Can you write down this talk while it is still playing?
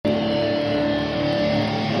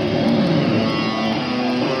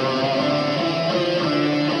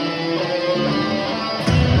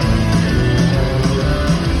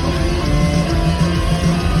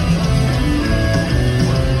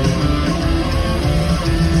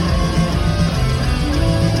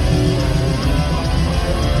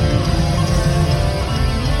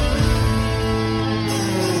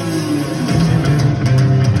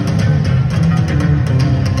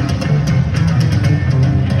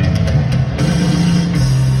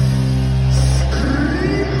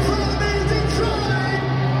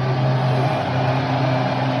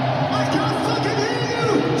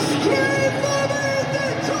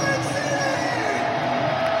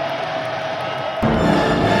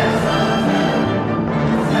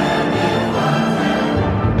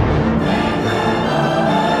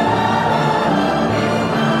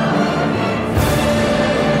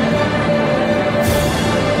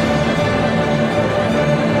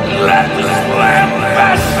Let the Slam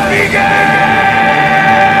Fest begin!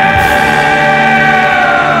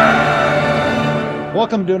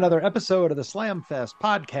 Welcome to another episode of the Slam Fest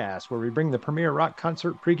podcast, where we bring the premier rock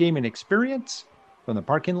concert pre-gaming experience from the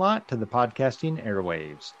parking lot to the podcasting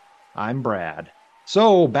airwaves. I'm Brad.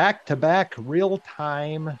 So, back-to-back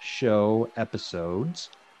real-time show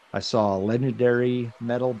episodes. I saw a legendary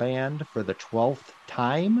metal band for the 12th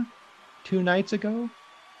time 2 nights ago.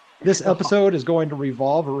 This episode is going to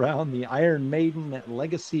revolve around the Iron Maiden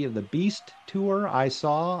Legacy of the Beast tour I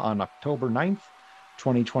saw on October 9th,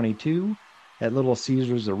 2022 at Little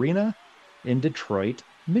Caesars Arena in Detroit,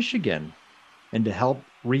 Michigan. And to help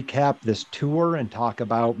recap this tour and talk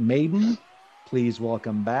about Maiden, please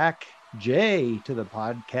welcome back Jay to the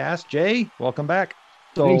podcast. Jay, welcome back.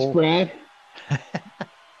 Thanks, Brad.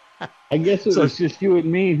 I guess it was just you and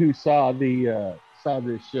me who saw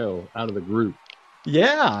this show out of the group.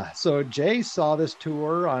 Yeah. So Jay saw this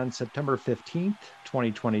tour on September 15th,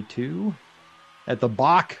 2022 at the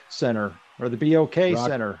Bach Center or the BOK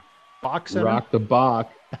Center. Bach Center. Rock the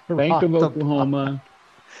Bach. Bank of Oklahoma.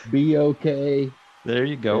 BOK. There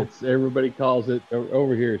you go. Everybody calls it,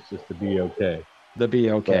 over here it's just the BOK. The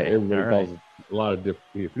BOK. But everybody calls it a lot of different,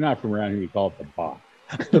 if you're not from around here, you call it the Bach.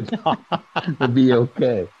 The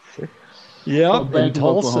BOK. Yeah, Bank of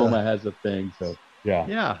Oklahoma has a thing, so yeah.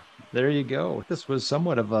 Yeah, there you go. This was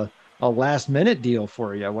somewhat of a last minute deal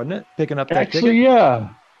for you, wasn't it? Picking up that ticket? Yeah.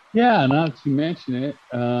 Yeah, now that you mention it,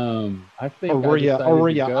 I think were you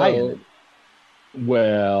eyeing it?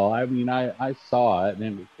 Well, I mean, I saw it,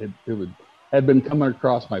 and it had been coming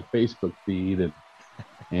across my Facebook feed,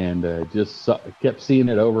 and kept seeing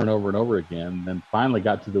it over and over and over again. Then finally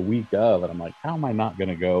got to the week of, and I'm like, how am I not going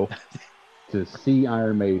to go to see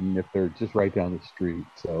Iron Maiden if they're just right down the street?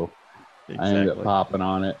 So exactly. I ended up popping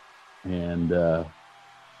on it, and so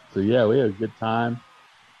yeah, we had a good time.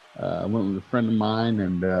 I went with a friend of mine,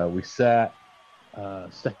 and we sat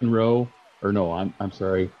second row, or no, I'm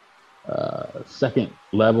sorry, second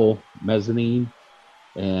level mezzanine,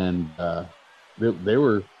 and they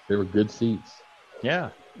were good seats. Yeah,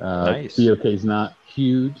 nice. BOK's not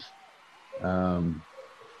huge,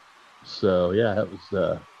 so yeah, that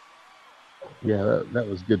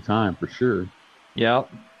was a good time for sure. Yeah.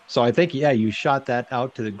 So I think you shot that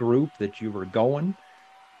out to the group that you were going,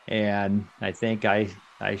 and I think I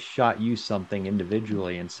shot you something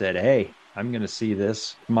individually and said, hey, I'm going to see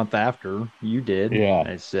this month after you did. Yeah.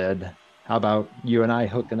 I said, how about you and I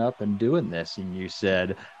hooking up and doing this? And you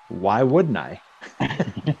said, why wouldn't I?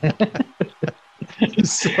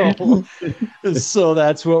 so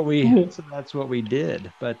that's what we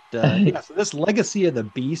did. But so this Legacy of the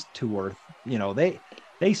Beast tour,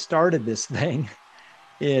 they started this thing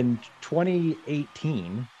in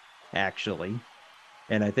 2018, actually.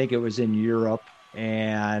 And I think it was in Europe.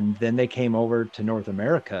 And then they came over to North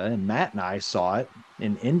America, and Matt and I saw it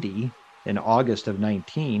in Indy in August of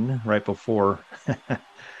 19, right before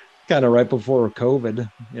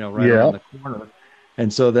COVID, around the corner.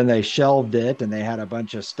 And so then they shelved it, and they had a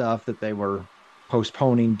bunch of stuff that they were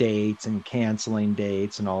postponing dates and canceling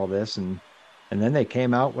dates and all this. And then they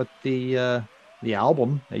came out with the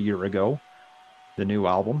album a year ago, the new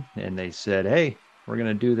album. And they said, hey, we're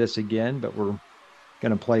going to do this again, but we're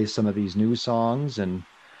going to play some of these new songs and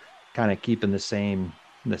kind of keeping the same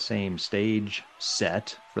stage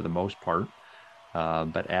set for the most part,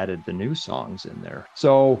 but added the new songs in there.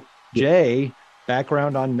 So Jay,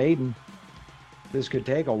 background on Maiden. This could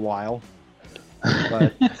take a while,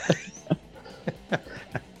 but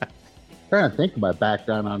trying to think of my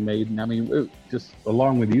background on Maiden. I mean, just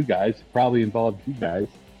along with you guys, it probably involved you guys,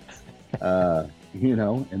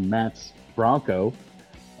 and Matt's Bronco,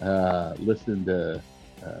 listening to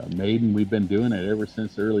Maiden. We've been doing it ever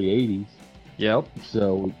since the early 80s. Yep.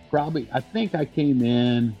 So I think I came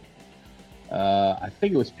in, I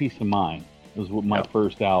think it was Peace of Mind. It was my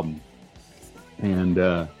first album. And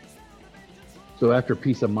so after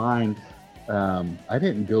Peace of Mind, I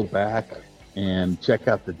didn't go back and check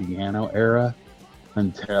out the Di'Anno era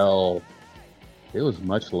until it was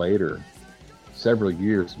much later, several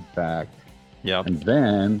years in fact. Yep. And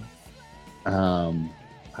then,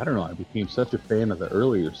 I don't know, I became such a fan of the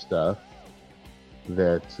earlier stuff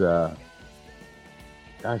that,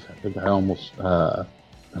 I think I almost, for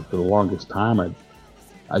the longest time,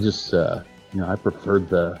 I just, I preferred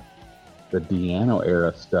the Di'Anno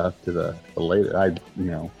era stuff to the later.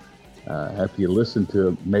 After you listen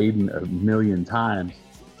to Maiden a million times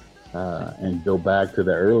and go back to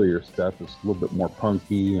the earlier stuff, it's a little bit more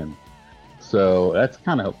punky. And so that's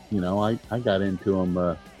kind of, I got into them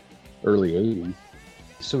early 80s.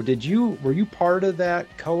 So were you part of that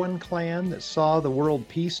Cohen clan that saw the World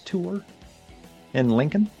Peace Tour in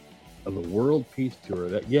Lincoln? The World Peace Tour.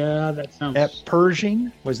 That sounds. At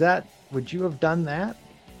Pershing? Would you have done that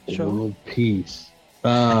show? World Peace.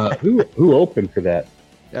 Who opened for that?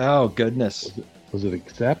 Oh, goodness. Was it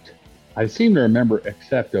Accept? I seem to remember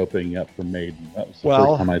Accept opening up for Maiden. That was the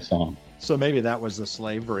first time I saw him. So maybe that was the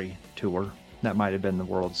slavery tour. That might have been the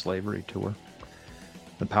World Slavery Tour.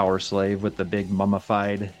 The Power Slave with the big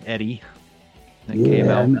mummified Eddie that came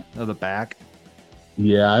out of the back.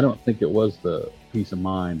 Yeah, I don't think it was the Peace of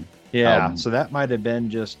Mind. Yeah, so that might have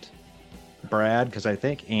been just Brad, because I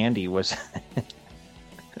think Andy was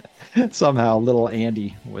somehow little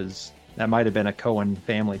Andy was, that might have been a Cohen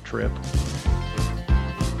family trip.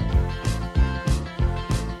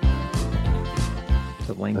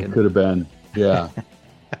 To Lincoln. That could have been, yeah.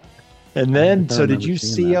 And then, so did you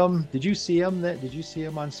see him? Did you see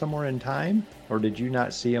him on Somewhere in Time, or did you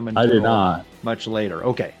not see him until I did not. Much later?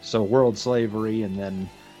 Okay, so World Slavery, and then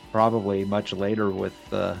probably much later with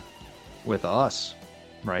Us,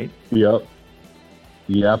 right? Yep,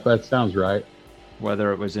 that sounds right.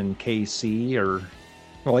 Whether it was in KC or,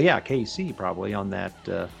 well, yeah, KC probably on that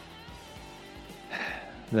the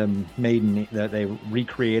Maiden that they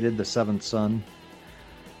recreated, the Seventh Son.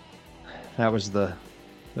 That was the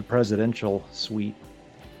presidential suite.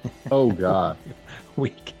 Oh God.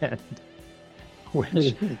 Weekend,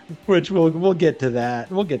 which we'll get to that.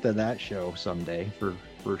 We'll get to that show someday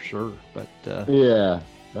for sure. But yeah,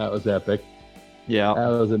 that was epic. Yeah, that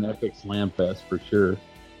was an epic slam fest for sure.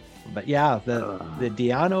 But yeah, the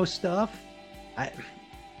Di'Anno stuff,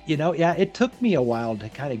 it took me a while to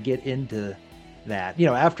kind of get into that.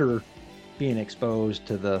 After being exposed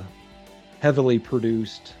to the heavily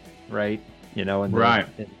produced, right?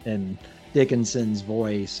 And Dickinson's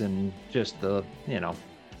voice, and just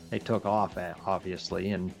they took off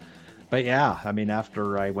obviously. But yeah, I mean,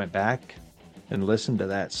 after I went back and listened to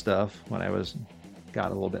that stuff when I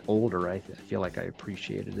got a little bit older, I feel like I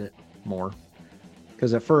appreciated it more.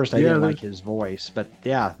 Because at first I didn't like his voice, but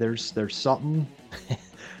yeah, there's something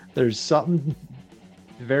there's something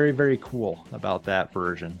very, very cool about that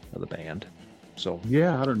version of the band. So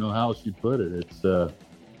yeah, I don't know how else you put it.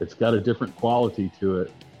 It's got a different quality to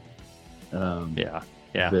it. Yeah.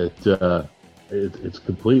 That it's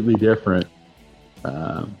completely different.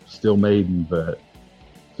 Still Maiden, but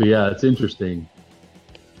so yeah, it's interesting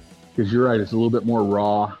because you're right. It's a little bit more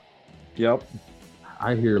raw. Yep.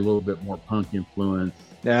 I hear a little bit more punk influence.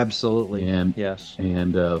 Absolutely. And yes.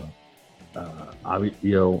 And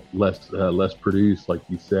less produced, like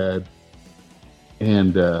you said.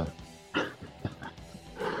 And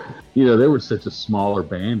they were such a smaller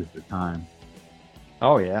band at the time.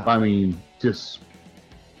 Oh yeah. I mean, just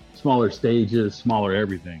smaller stages, smaller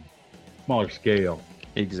everything, smaller scale.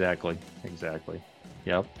 Exactly.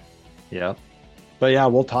 Yep. But yeah,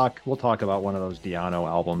 we'll talk about one of those Di'Anno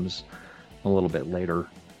albums a little bit later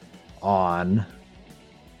on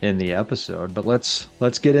in the episode. But let's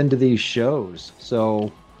get into these shows.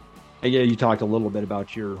 So yeah, you talked a little bit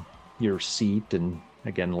about your seat, and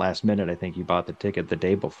again, last minute, I think you bought the ticket the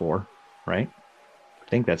day before, right? I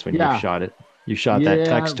think that's when you shot it. You shot that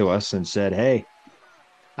text to us and said, "Hey,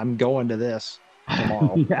 I'm going to this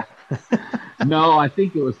tomorrow." Yeah. No, I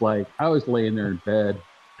think it was like I was laying there in bed.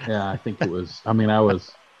 Yeah, I think it was. I mean, I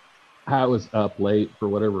was up late for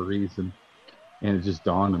whatever reason, and it just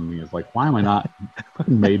dawned on me. It's like, why am I not?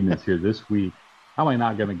 Maiden is here this week. How am I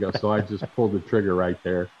not going to go? So I just pulled the trigger right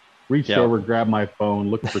there. Reached over, grabbed my phone,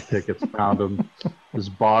 looked for tickets, found them,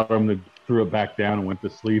 just bought them, threw it back down, and went to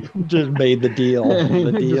sleep. Just made the deal.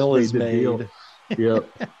 The deal is made. Yep.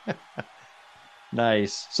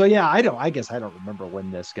 Nice. So yeah, I guess I don't remember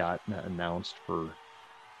when this got announced for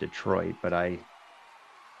Detroit, but I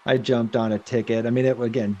jumped on a ticket. I mean,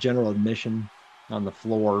 again, general admission on the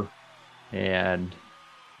floor, and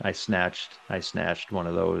I snatched one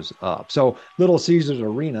of those up. So Little Caesars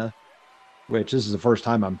Arena, which this is the first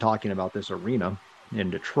time I'm talking about this arena in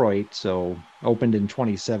Detroit, so opened in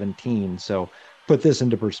 2017. So put this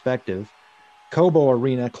into perspective. Cobo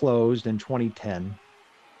Arena closed in 2010.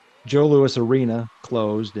 Joe Louis Arena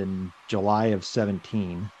closed in July of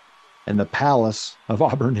 17. And the Palace of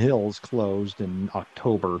Auburn Hills closed in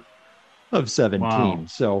October of 17. Wow.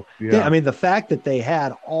 So, I mean, the fact that they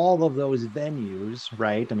had all of those venues,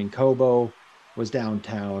 right? I mean, Cobo was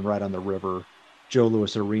downtown, right on the river. Joe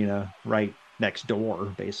Louis Arena, right next door,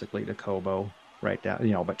 basically, to Cobo, right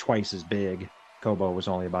down, but twice as big. Cobo was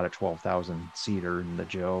only about a 12,000 seater, and the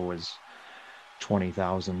Joe was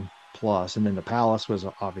 20,000 plus. And then the Palace was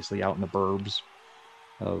obviously out in the burbs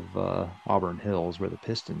Auburn Hills where the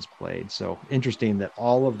Pistons played. So interesting that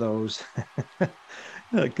all of those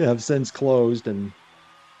have since closed, and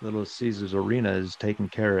Little Caesars Arena is taking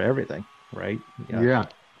care of everything, right? Yeah.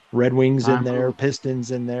 Red Wings in there,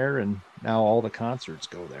 Pistons in there, and now all the concerts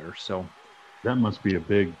go there. So that must be a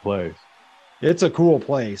big place. It's a cool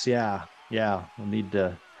place. Yeah. We'll need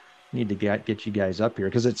to get you guys up here,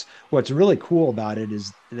 because what's really cool about it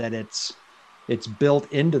is that it's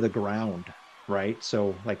built into the ground, right?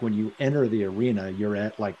 So like when you enter the arena, you're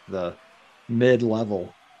at like the mid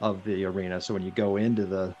level of the arena. So when you go into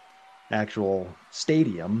the actual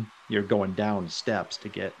stadium, you're going down steps to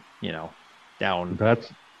get, down.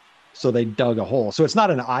 So they dug a hole. So it's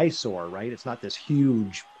not an eyesore, right? It's not this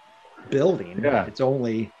huge building. Yeah. It's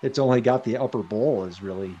only got the upper bowl is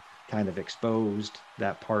really kind of exposed,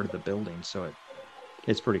 that part of the building. So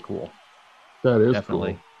it's pretty cool. That is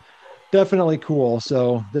definitely cool.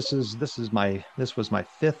 So this was my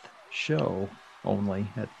fifth show only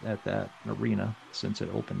at that arena since it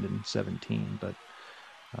opened in 2017. But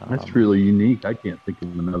that's really unique. I can't think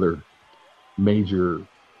of another major.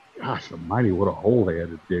 Gosh almighty, what a hole they had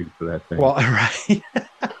to dig for that thing. Well,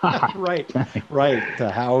 right.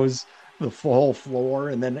 To house the full floor.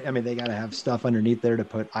 And then, I mean, they got to have stuff underneath there to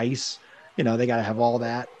put ice. They got to have all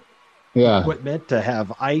that equipment to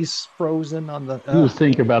have ice frozen on the. You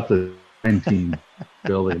think about the 19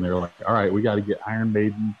 building. They're like, all right, we got to get Iron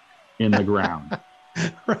Maiden in the ground.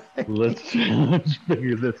 Right. Let's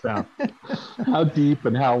figure this out. How deep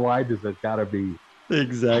and how wide does it got to be?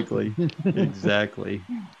 Exactly.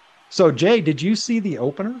 So, Jay, did you see the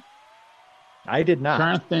opener? I did not.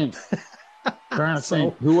 Trying to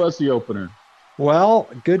think. Who was the opener? Well,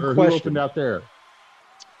 good question. Who opened out there?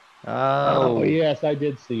 Oh, yes, I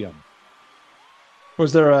did see him.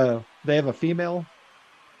 Was there they have a female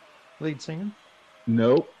lead singer?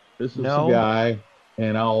 Nope. This is the guy,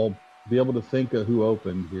 and I'll be able to think of who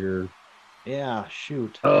opened here. Yeah,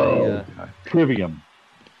 shoot. Trivium.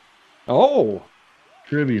 Oh.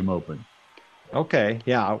 Trivium opened. Okay.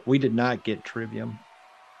 Yeah, we did not get Trivium.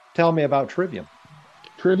 Tell me about Trivium.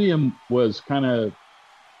 Trivium was kind of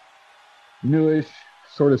newish,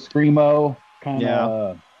 sort of screamo, kind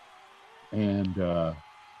of, and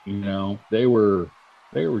they were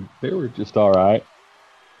just all right.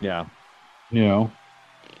 Yeah.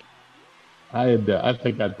 I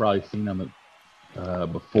think I'd probably seen them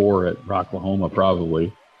before at Rocklahoma,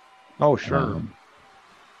 probably. Oh, sure.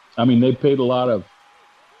 I mean, they paid a lot of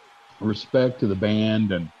respect to the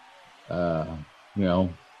band, and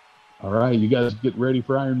all right, you guys get ready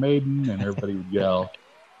for Iron Maiden, and everybody would yell,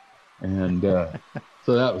 and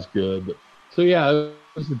so that was good. But, so yeah, it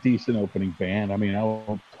was a decent opening band. I mean, I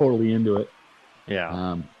wasn't totally into it.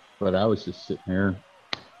 Yeah. But I was just sitting there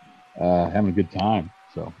having a good time.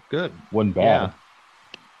 So good. Wasn't bad. Yeah.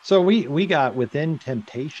 So we got Within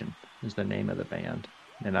Temptation is the name of the band,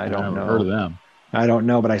 and I don't know. Heard of them. I don't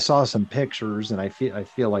know, but I saw some pictures, and I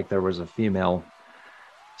feel like there was a female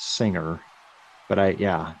singer. But I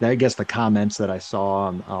guess the comments that I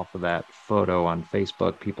saw off of that photo on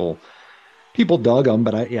Facebook, people dug them,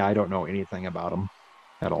 but I don't know anything about them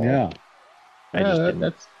at all. Yeah,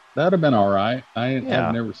 that'd have been all right. I've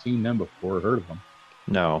never seen them before, heard of them.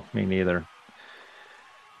 No, me neither.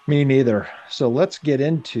 So let's get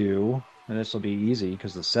into, and this will be easy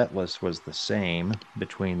because the set list was the same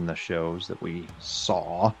between the shows that we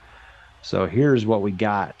saw. So here's what we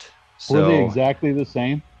got. Were they exactly the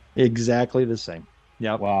same? Exactly the same.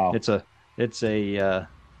 Yep. Wow. It's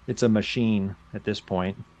a machine at this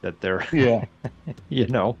point that they're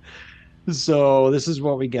So this is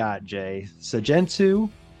what we got, Jay. Sagensu,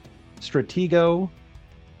 Stratego,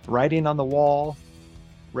 Writing on the Wall,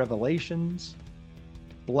 Revelations,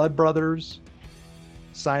 Blood Brothers,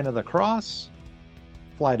 Sign of the Cross,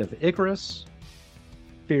 Flight of Icarus,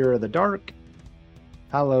 Fear of the Dark,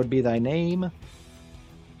 Hallowed Be Thy Name,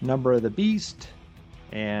 Number of the Beast,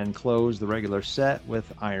 and close the regular set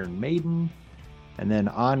with Iron Maiden, and then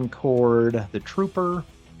encored The Trooper,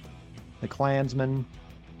 The Klansman,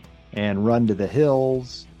 and Run to the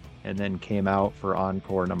Hills, and then came out for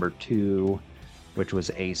encore number 2, which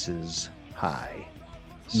was Aces High.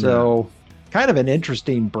 So kind of an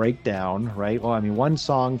interesting breakdown, right? Well, I mean, 1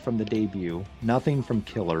 song from the debut, nothing from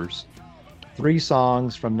Killers, 3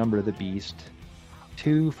 songs from Number of the Beast,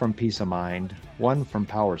 2 from Peace of Mind, 1 from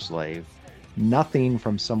Power Slave, nothing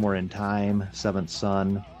from Somewhere in Time, Seventh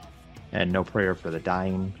Son, and No Prayer for the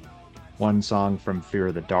Dying, 1 song from Fear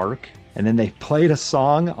of the Dark, and then they played a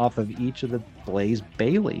song off of each of the Blaze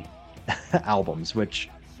Bayley albums, which,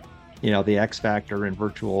 the X Factor and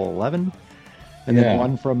Virtual 11, and then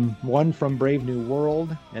one from Brave New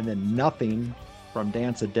World, and then nothing from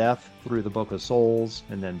Dance of Death through the Book of Souls,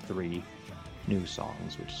 and then 3 new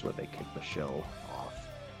songs, which is what they kicked the show off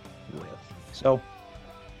with. So,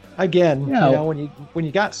 again, Yeah. you know, when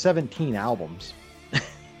you got 17 albums,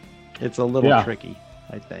 it's a little tricky,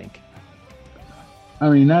 I think. I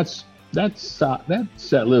mean, that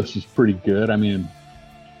set list was pretty good. I mean,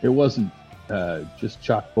 it wasn't just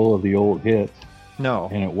chock full of the old hits. No,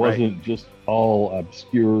 and it wasn't just all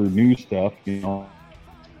obscure new stuff, you know,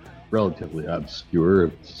 relatively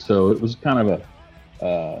obscure. So it was kind of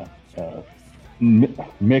a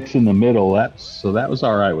mix in the middle. That was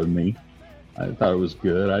all right with me. I thought it was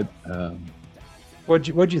good.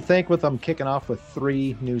 What'd you think with them kicking off with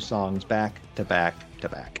 3 new songs back to back to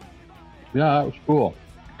back? Yeah, that was cool.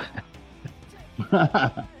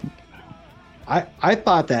 I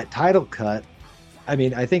thought that title cut, I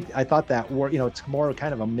mean, I thought that, you know, it's more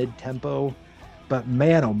kind of a mid-tempo, but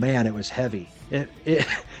man, oh man, it was heavy.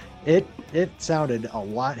 It sounded a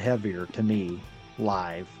lot heavier to me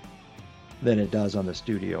live than it does on the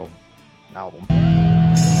studio album.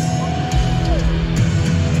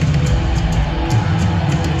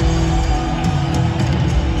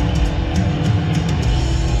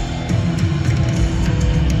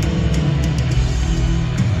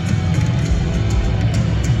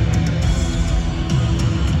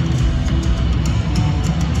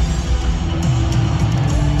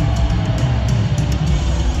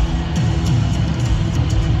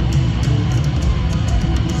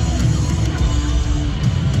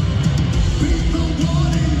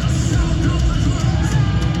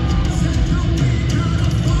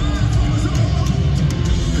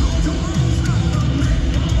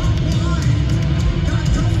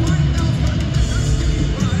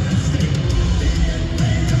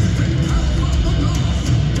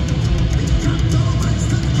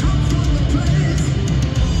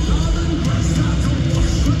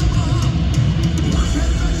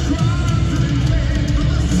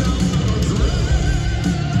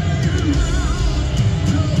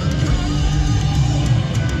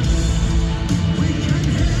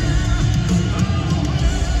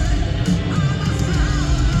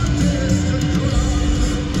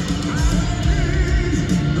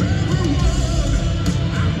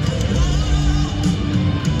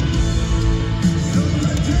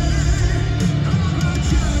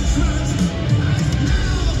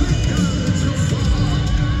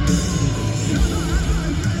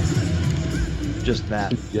 Just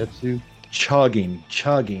that Jetsu.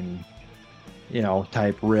 chugging, you know,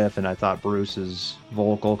 type riff, and I thought Bruce's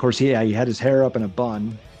vocal, of course, he had his hair up in a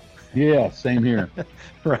bun. Yeah, same here.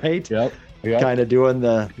 Right? Yep. Kind of doing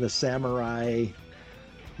the samurai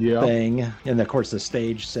Yep. thing, and of course the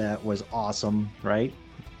stage set was awesome, right?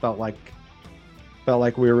 Felt like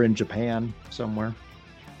we were in Japan somewhere.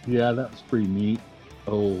 Yeah, that was pretty neat.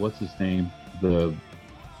 Oh, what's his name? The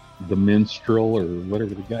minstrel or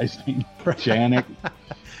whatever the guy's name, Janik.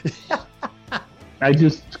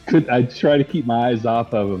 I try to keep my eyes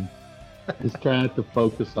off of him. Just try not to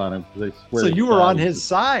focus on him because I swear. So you were on his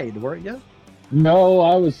side, weren't you? No,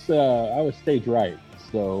 I was stage right.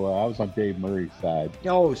 So I was on Dave Murray's side.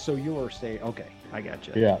 Oh, so you were okay. I got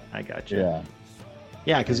you. Yeah. I got you. Yeah.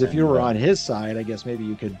 Yeah, because if you were on his side, I guess maybe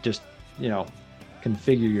you could just, you know,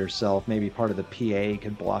 configure yourself. Maybe part of the PA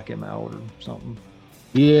could block him out or something.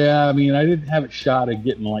 Yeah, I mean, I didn't have a shot at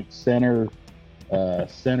getting like center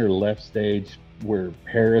left stage where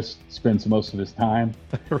Harris spends most of his time.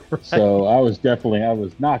 Right. So I was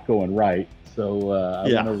not going right. So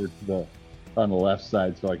I went over on the left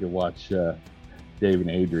side so I could watch Dave and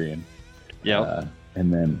Adrian. Yeah.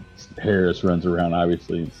 And then Harris runs around,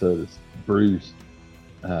 obviously, and so does Bruce.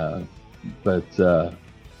 But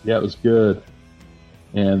yeah, it was good.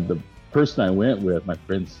 And the person I went with, my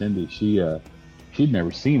friend Cindy, she'd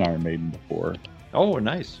never seen Iron Maiden before. Oh,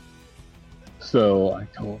 nice. So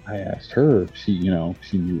I asked her if she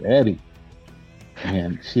knew Eddie,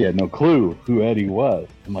 and she had no clue who Eddie was.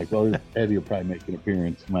 I'm like, well, Eddie will probably make an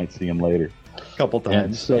appearance. Might see him later. A couple times.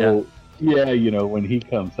 And so, yeah, you know, when he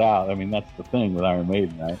comes out, I mean, that's the thing with Iron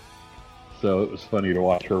Maiden, right? So it was funny to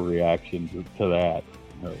watch her reaction to that.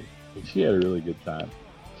 You know, she had a really good time.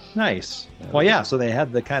 Nice. Well, yeah. So they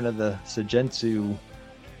had the kind of the Sejitsu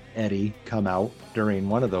Eddie come out during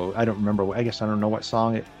one of those. I don't remember. I guess I don't know what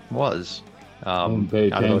song it was. Out of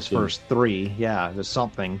those first 3, yeah, it was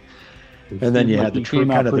something. And then you had the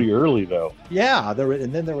came out pretty early though. Yeah,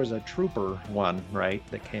 and then there was a Trooper one, right,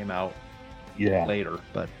 that came out later.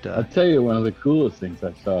 But I'll tell you, one of the coolest things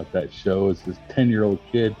I saw at that show is this 10-year-old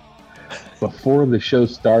kid. Before the show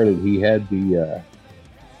started, he had the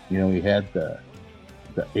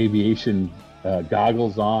aviation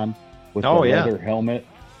goggles on with the leather helmet,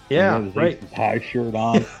 Yeah, he had his right. Aces High shirt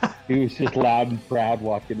on. He was just loud and proud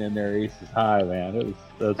walking in there, Aces High, man.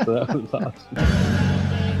 That was awesome.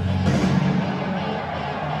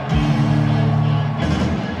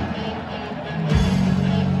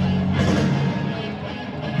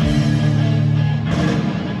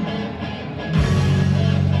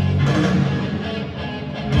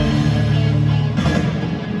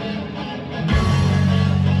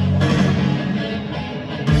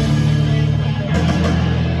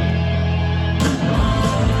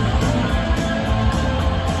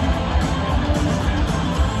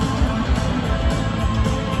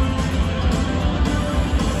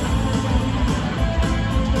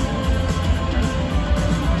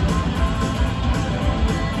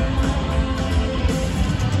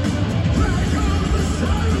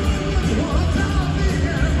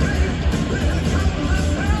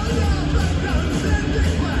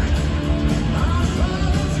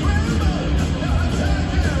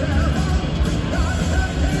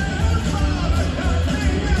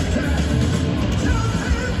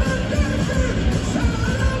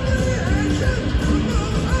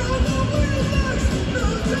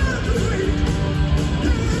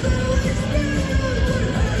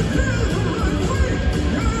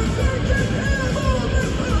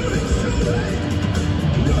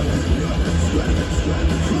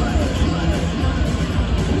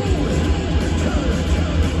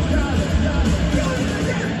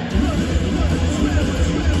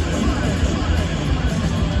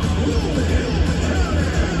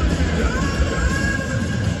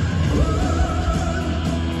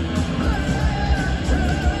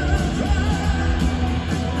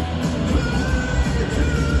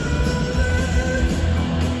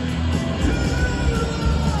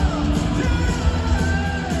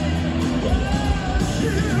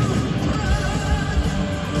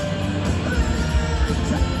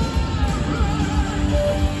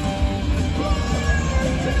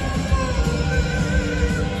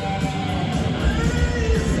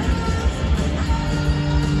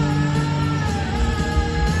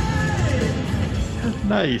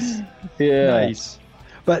 Nice. Yeah. Nice.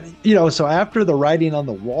 But, so after the writing on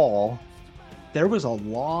the wall, there was a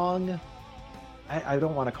long, I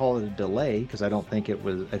don't want to call it a delay because I think it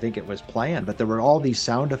was planned, but there were all these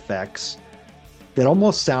sound effects that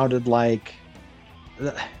almost sounded like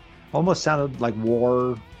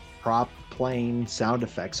war prop plane sound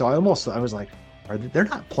effects. So I was like, they're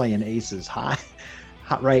not playing Aces High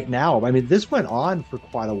right now. I mean, this went on for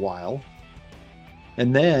quite a while.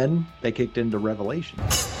 And then they kicked into Revelation.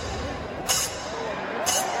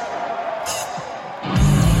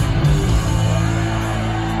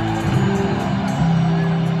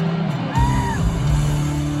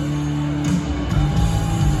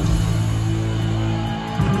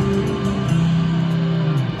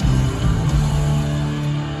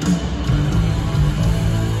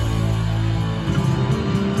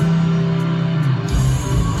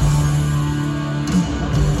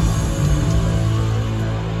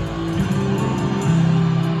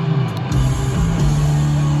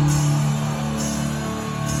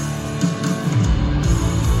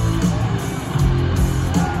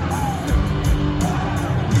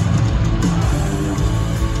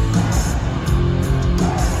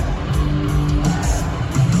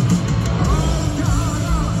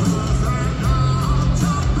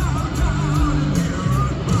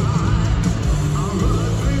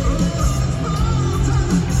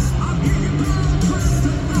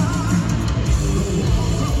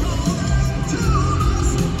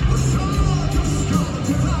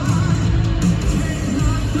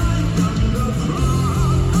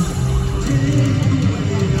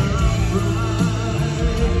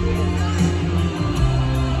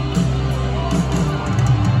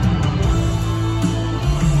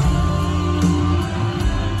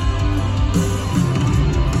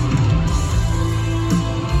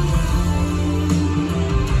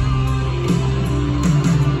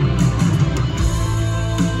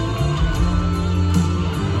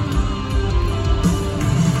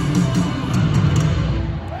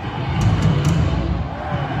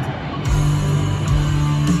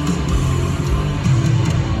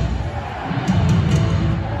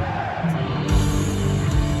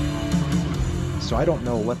 So I don't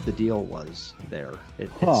know what the deal was there. It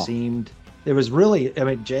seemed, it was really,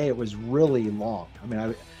 Jay, it was really long.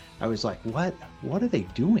 I was like, what are they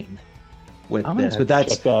doing with this? But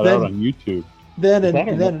that's check that out on YouTube. Then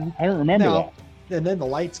I don't remember that. And then the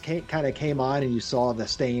lights kind of came on, and you saw the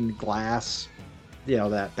stained glass,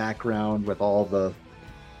 that background with all the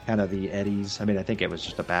kind of the eddies. I think it was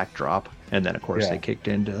just a backdrop, and then of course they kicked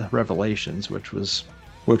into Revelations, which was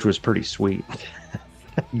pretty sweet.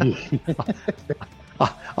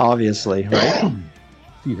 Obviously, right?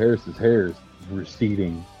 Steve Harris's hair is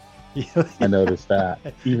receding. Yeah. I noticed that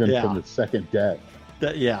even Yeah. from the second deck.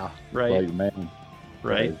 Yeah, right, Like, man,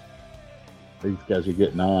 right. like, these guys are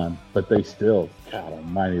getting on, but they still, God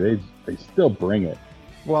Almighty, they still bring it.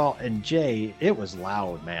 Well, and Jay, it was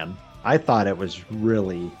loud, man. I thought it was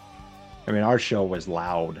really. I mean, our show was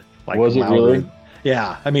loud. Like, Was it louder. really?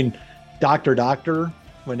 Yeah, I mean, Doctor,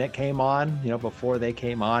 when it came on, before they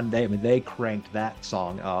came on, they cranked that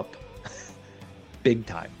song up, big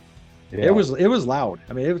time. Yeah. It was loud.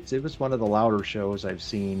 I mean, it was one of the louder shows I've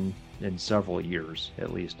seen in several years,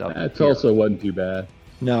 at least. Up It here. also wasn't too bad.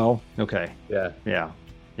 No, okay, Yeah.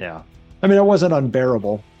 yeah. I mean, it wasn't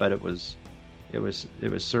unbearable, but it was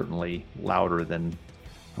certainly louder than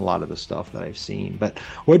a lot of the stuff that I've seen. But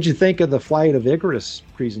what'd you think of the Flight of Icarus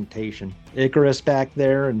presentation? Icarus back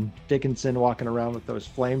there and Dickinson walking around with those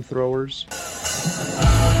flamethrowers.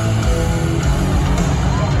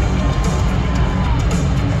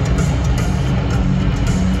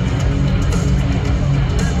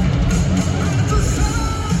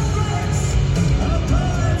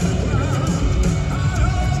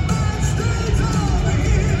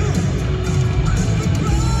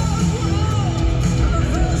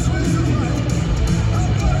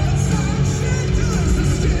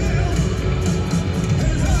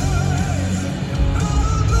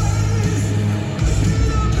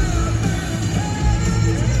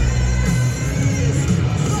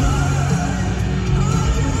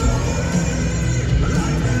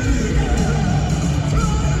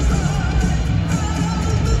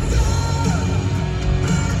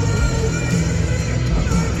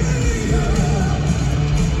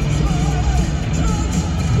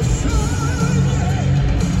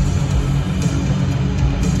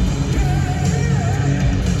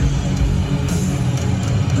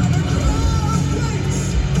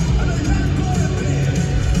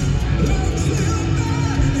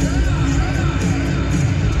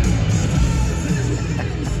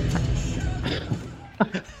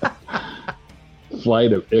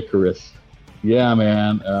 Flight of Icarus. Yeah,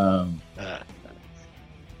 man.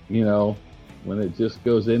 When it just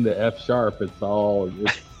goes into F sharp, it's on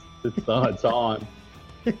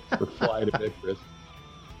for Flight of Icarus.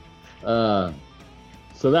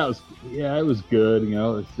 So that was, it was good.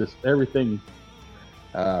 It's just everything.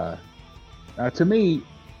 To me,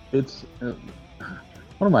 it's one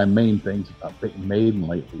of my main things about Maiden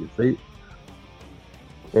lately is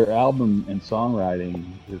their album and songwriting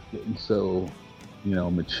is getting so,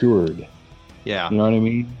 matured. Yeah. You know what I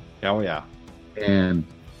mean? Oh, yeah. And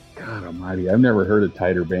God Almighty, I've never heard a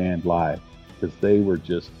tighter band live because they were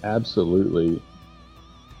just absolutely.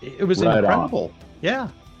 It was right incredible. on. Yeah.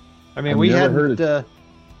 I mean, I've we never hadn't heard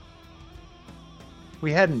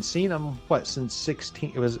we hadn't seen them since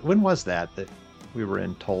 16. It was when was that we were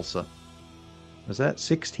in Tulsa? Was that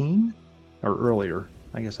 16 or earlier?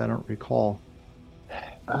 I guess I don't recall.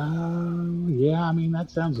 Yeah, I mean that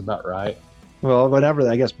sounds about right. Well, whatever.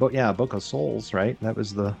 I guess, Book of Souls, right? That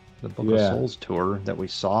was the Book of Yeah. Souls tour that we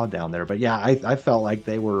saw down there. But yeah, I felt like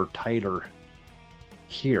they were tighter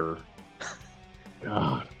here.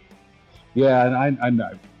 God. Yeah, and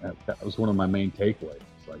I that was one of my main takeaways.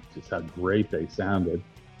 It's like just how great they sounded.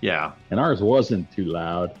 Yeah. And ours wasn't too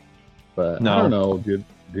loud, but No. I don't know. Did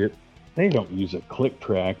they don't use a click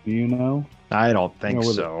track? Do you know? I don't think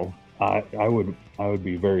with so. I would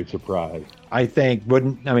be very surprised. I think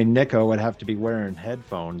Nico would have to be wearing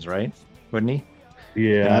headphones, right? Wouldn't he?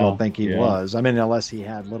 Yeah, And I don't think he was. I mean, unless he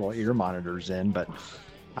had little ear monitors in, but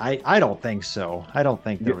I don't think so. I don't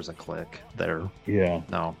think there was a click there. Yeah,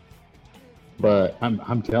 No. but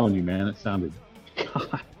I'm telling you, man, it sounded.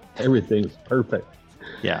 God, everything was perfect.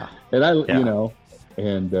 Yeah. And Yeah.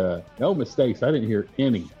 and no mistakes. I didn't hear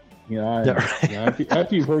any.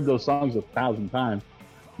 After you've heard those songs 1,000 times,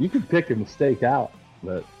 you can pick a mistake out.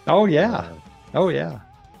 But Oh yeah. Oh yeah.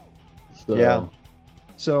 so, Yeah.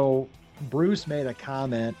 So Bruce made a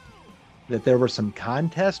comment that there were some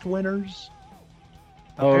contest winners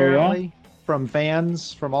Oh, yeah? apparently from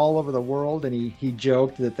fans from all over the world, and he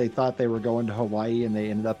joked that they thought they were going to Hawaii and they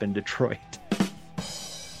ended up in Detroit.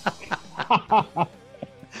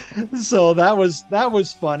 So that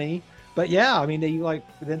was funny. But yeah, I mean,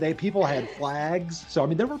 people had flags. So I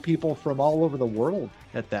mean, there were people from all over the world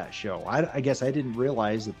at that show. I guess I didn't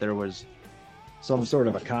realize that there was some sort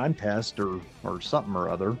of a contest or something or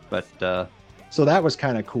other. But so that was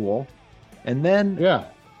kind of cool. And then yeah.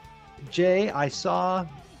 Jay, I saw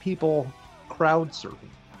people crowd surfing,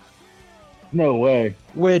 No way.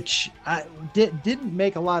 which didn't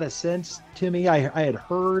make a lot of sense to me. I had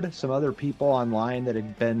heard some other people online that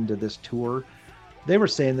had been to this tour they were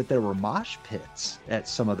saying that there were mosh pits at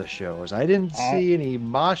some of the shows. I didn't see any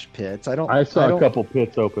mosh pits. I saw a couple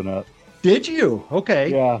pits open up. Did you?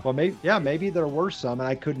 Okay. Yeah. Well, maybe there were some, and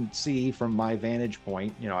I couldn't see from my vantage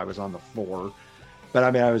point. I was on the floor, but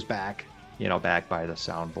I mean, I was back by the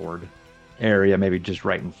soundboard area, maybe just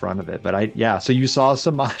right in front of it. But so you saw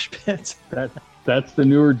some mosh pits. That's the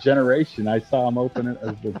newer generation. I saw them open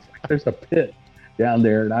it. There's a pit down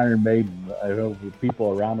there at Iron Maiden. I know the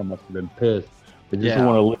people around them must have been pissed. They just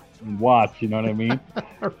want to listen and watch. You know what I mean?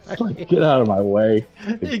 Right. It's like, get out of my way.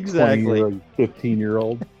 Exactly.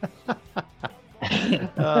 15-year-old.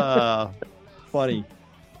 Funny.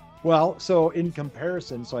 Well, so in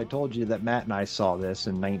comparison, I told you that Matt and I saw this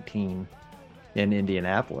in 19 in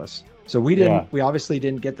Indianapolis. So we obviously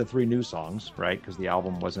didn't get the 3 new songs, right? Because the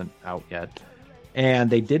album wasn't out yet. And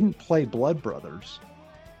they didn't play Blood Brothers.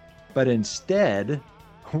 But instead,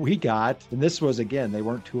 we got, and this was, again, they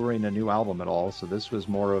weren't touring a new album at all. So this was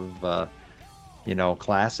more of,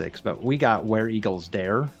 classics. But we got Where Eagles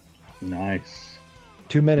Dare. Nice.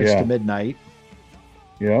 2 Minutes to Midnight.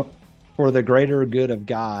 Yep. For the Greater Good of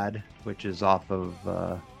God, which is off of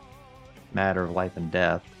Matter of Life and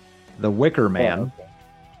Death. The Wicker Man. Oh, okay.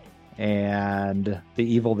 And The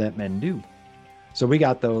Evil That Men Do. So we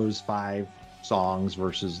got those 5 songs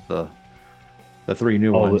versus the 3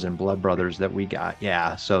 new ones in Blood Brothers that we got.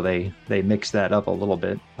 Yeah, so they mixed that up a little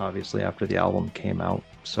bit, obviously, after the album came out.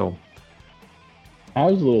 So I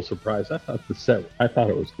was a little surprised. I thought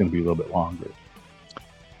it was going to be a little bit longer.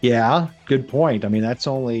 Yeah, good point. I mean, that's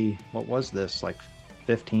only, what was this, like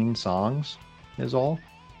 15 songs is all?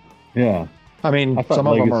 Yeah. I mean, some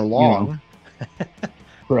of them are long.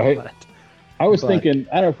 Right. I was thinking,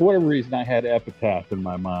 I don't know, for whatever reason, I had Epitaph in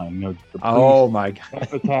my mind. Oh my God.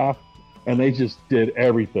 Epitaph. And they just did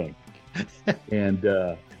everything. And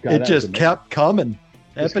it just kept coming.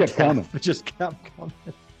 It just kept coming.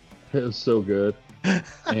 It was so good.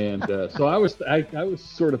 And so I was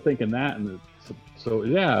sort of thinking that. And so,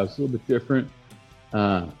 yeah, it's a little bit different.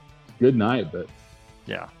 Good night, but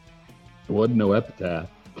yeah, there wasn't no Epitaph.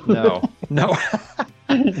 No.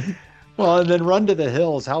 Well, and then Run to the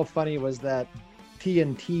Hills. How funny was that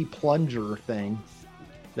TNT plunger thing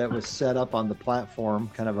that was set up on the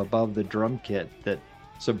platform kind of above the drum kit?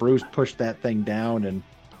 So Bruce pushed that thing down and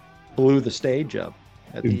blew the stage up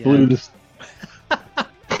at the end.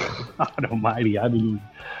 God almighty. I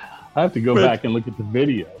have to go back and look at the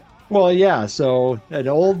video. Well, yeah. So an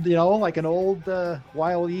old, like an old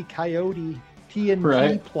Wile E. Coyote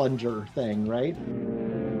TNT plunger thing, right?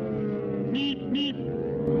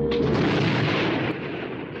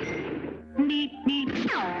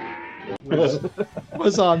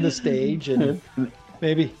 was on the stage, and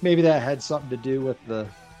maybe that had something to do with the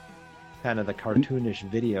kind of the cartoonish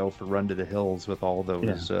video for Run to the Hills with all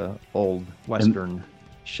those old Western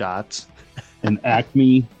shots. And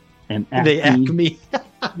Acme. The Acme.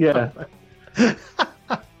 Yeah.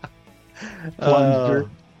 Plunger.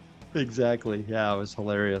 Exactly. Yeah, it was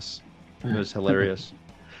hilarious.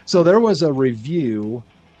 So there was a review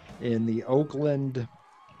in the Oakland,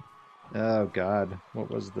 oh God,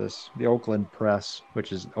 what was this? The Oakland Press,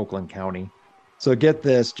 which is Oakland County. So get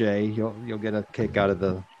this, Jay, you'll get a kick out of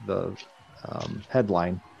the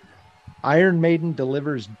headline. Iron Maiden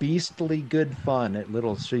delivers beastly good fun at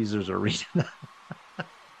Little Caesars Arena.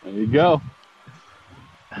 There you go.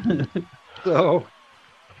 So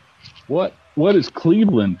what is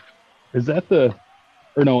Cleveland? Is that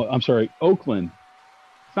Oakland.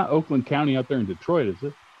 It's not Oakland County out there in Detroit, is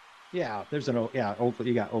it? Yeah, Oakland.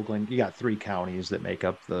 You got Oakland. You got 3 counties that make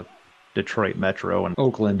up the Detroit metro, and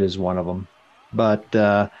Oakland is one of them. But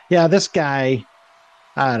this guy,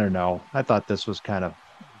 I don't know. I thought this was kind of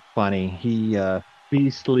funny. He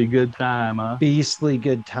beastly good time, huh? Beastly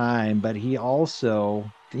good time, but he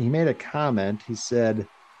made a comment. He said,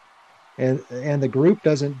 and the group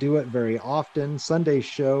doesn't do it very often. Sunday's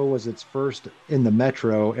show was its first in the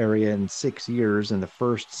metro area in 6 years, and the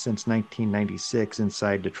first since 1996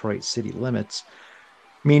 inside Detroit city limits,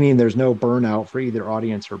 meaning there's no burnout for either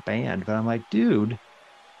audience or band. But I'm like, dude,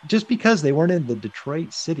 just because they weren't in the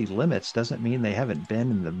Detroit city limits doesn't mean they haven't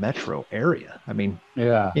been in the metro area. I mean,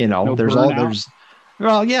 yeah, there's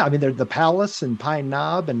the Palace and Pine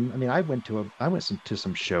Knob, and I mean, I went to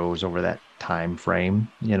some shows over that time frame,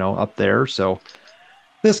 up there. So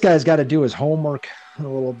this guy's got to do his homework a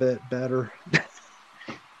little bit better.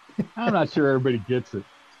 I'm not sure everybody gets it.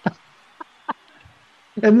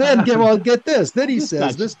 And then get this. Then he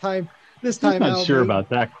says this time I'm not out, sure about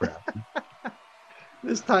that crap.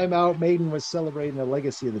 This time out, Maiden was celebrating the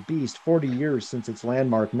legacy of the Beast, 40 years since its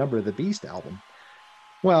landmark Number of the Beast album.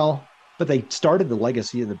 Well, But they started the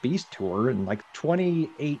Legacy of the Beast tour in like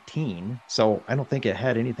 2018. So I don't think it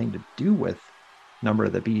had anything to do with Number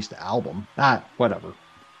of the Beast album. Whatever.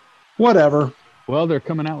 Well, they're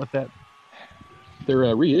coming out with that. They're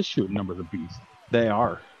reissuing Number of the Beast. They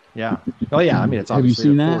are. Yeah. Oh yeah. I mean, it's obviously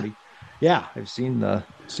Have you seen 40. That? Yeah, I've seen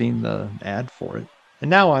the ad for it.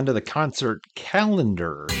 And now on to the concert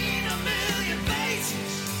calendar.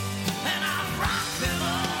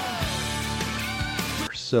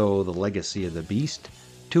 So the Legacy of the Beast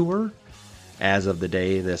tour. As of the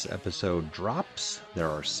day this episode drops, there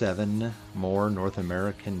are 7 more North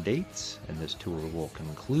American dates, and this tour will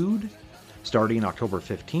conclude starting October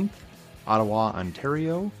 15th, Ottawa,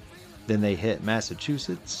 Ontario. Then they hit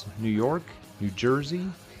Massachusetts, New York, New Jersey,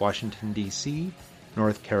 Washington, D.C.,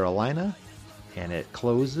 North Carolina, and it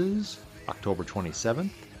closes October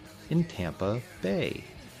 27th in Tampa Bay.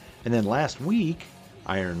 And then last week,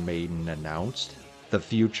 Iron Maiden announced the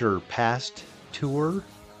Future Past tour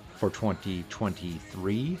for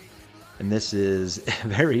 2023. And this is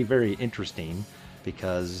very, very interesting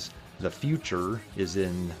because the future is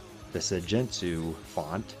in the Seijutsu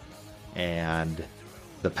font and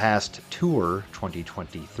the Past Tour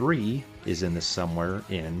 2023 is in the Somewhere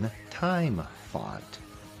in Time font.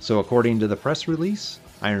 So according to the press release,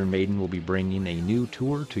 Iron Maiden will be bringing a new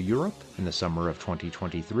tour to Europe in the summer of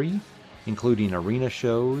 2023, including arena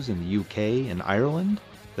shows in the UK and Ireland.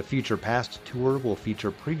 The Future Past tour will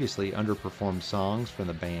feature previously underperformed songs from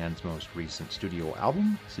the band's most recent studio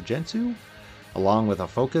album, Seijutsu, along with a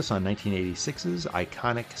focus on 1986's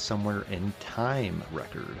iconic Somewhere in Time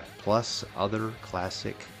record, plus other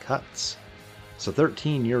classic cuts. So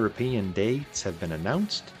 13 European dates have been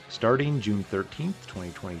announced, starting June 13th,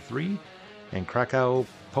 2023, in Krakow,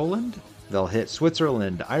 Poland. They'll hit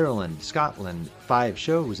Switzerland, Ireland, Scotland, 5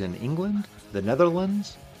 shows in England, the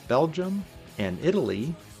Netherlands, Belgium, and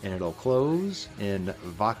Italy, and it'll close in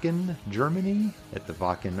Wacken, Germany at the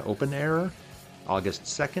Wacken Open Air, August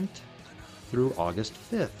 2nd through August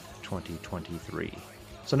 5th, 2023.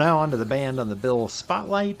 So now on to the band on the bill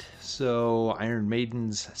spotlight. So Iron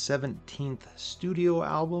Maiden's 17th studio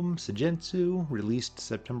album, Seijutsu, released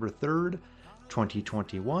September 3rd,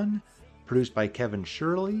 2021, produced by Kevin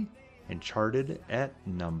Shirley and charted at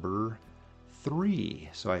number 3.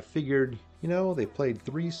 So I figured, they played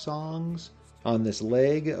 3 songs on this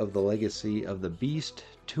leg of the Legacy of the Beast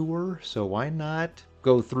tour, so why not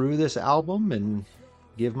go through this album and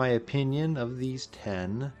give my opinion of these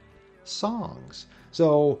 10 songs.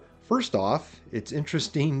 So first off, it's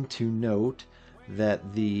interesting to note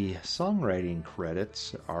that the songwriting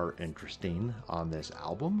credits are interesting on this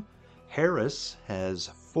album. Harris has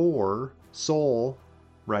 4 sole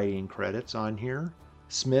writing credits on here.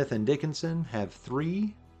 Smith and Dickinson have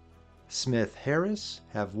 3. Smith Harris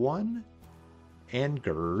have 1. And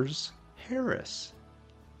Gers Harris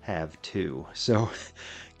have 2. So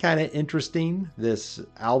kind of interesting. This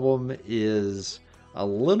album is a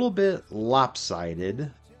little bit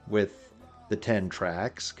lopsided with the 10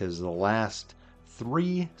 tracks because the last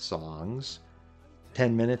 3 songs,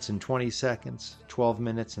 10 minutes and 20 seconds, 12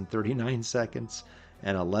 minutes and 39 seconds,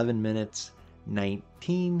 and 11 minutes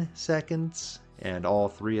 19 seconds, and all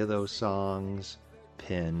 3 of those songs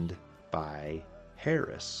pinned by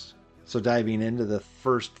Harris. So diving into the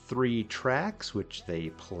first 3 tracks, which they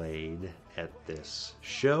played at this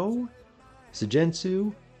show.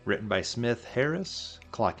 Seijutsu, written by Smith Harris,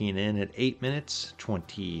 clocking in at 8 minutes,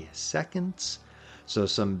 20 seconds. So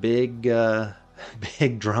some big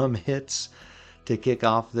drum hits to kick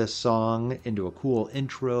off this song into a cool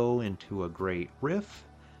intro, into a great riff.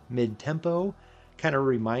 Mid-tempo, kind of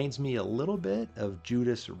reminds me a little bit of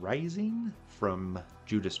Judas Rising from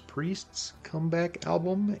Judas Priest's comeback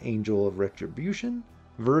album, Angel of Retribution,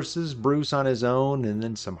 versus Bruce on his own, and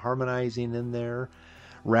then some harmonizing in there,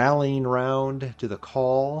 rallying round to the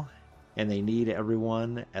call, and they need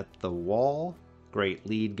everyone at the wall. Great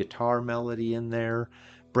lead guitar melody in there.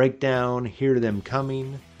 Breakdown, hear them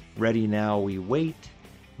coming, ready now we wait,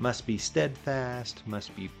 must be steadfast,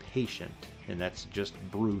 must be patient, and that's just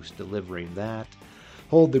Bruce delivering that.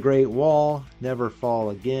 Hold the great wall, never fall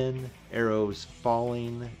again, arrows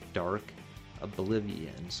falling, dark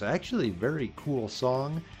oblivion. So actually very cool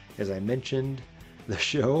song. As I mentioned the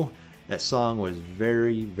show, that song was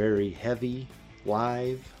very, very heavy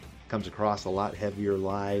live. Comes across a lot heavier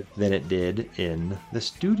live than it did in the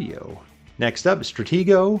studio. Next up,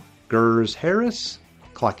 Stratego, Gers Harris,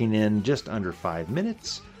 clocking in just under 5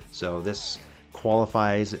 minutes. So this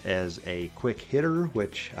qualifies as a quick hitter,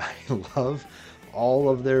 which I love. All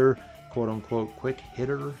of their quote-unquote quick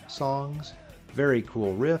hitter songs. Very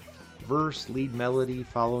cool riff, verse, lead melody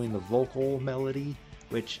following the vocal melody.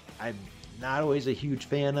 which I'm not always a huge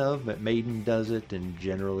fan of, but Maiden does it, and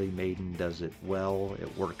generally Maiden does it well.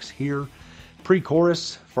 It works here.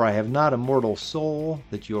 Pre-chorus, For I Have Not a Mortal Soul,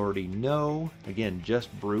 that you already know. Again,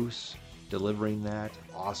 just Bruce delivering that.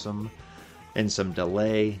 Awesome. And some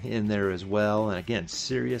delay in there as well. And again,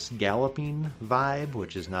 serious galloping vibe,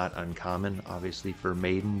 which is not uncommon, obviously, for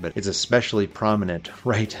Maiden, but it's especially prominent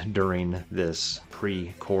right during this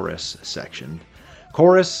pre-chorus section.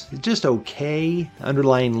 Chorus, just okay.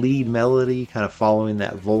 Underlying lead melody, kind of following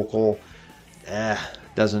that vocal.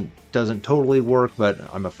 Doesn't totally work, but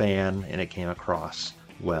I'm a fan, and it came across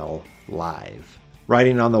well live.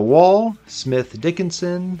 Writing on the Wall, Smith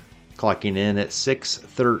Dickinson, clocking in at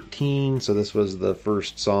 6:13, so this was the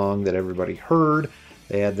first song that everybody heard.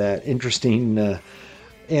 They had that interesting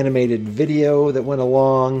animated video that went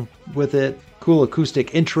along with it. Cool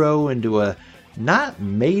acoustic intro into a not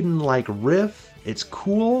Maiden-like riff. It's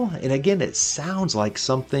cool, and again, it sounds like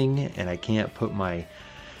something, and I can't put my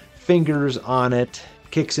fingers on it.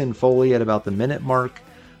 Kicks in Foley at about the minute mark.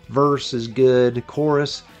 Verse is good.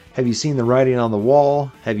 Chorus, have you seen the writing on the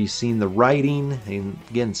wall? Have you seen the writing? And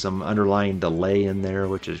again, some underlying delay in there,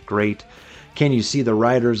 which is great. Can you see the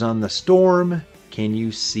riders on the storm? Can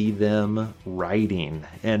you see them riding?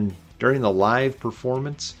 And during the live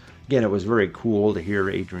performance, again, it was very cool to hear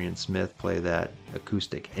Adrian Smith play that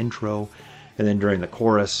acoustic intro. And then during the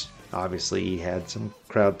chorus, obviously he had some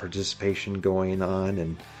crowd participation going on,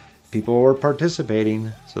 and people were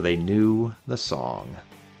participating, so they knew the song.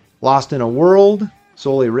 Lost in a World,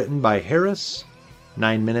 solely written by Harris,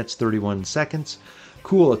 9 minutes, 31 seconds.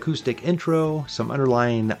 Cool acoustic intro, some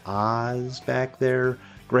underlying ahs back there.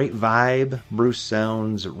 Great vibe. Bruce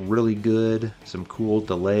sounds really good. Some cool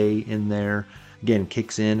delay in there. Again,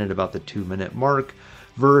 kicks in at about the 2-minute mark.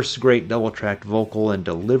 Verse, great double-tracked vocal and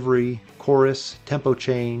delivery. Chorus, tempo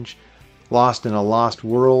change. Lost in a Lost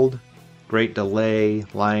World, great delay.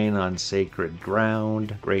 Lying on Sacred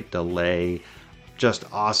Ground, great delay. Just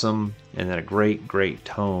awesome, and then a great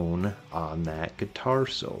tone on that guitar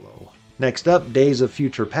solo. Next up, Days of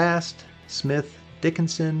Future Past, Smith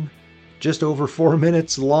Dickinson, just over 4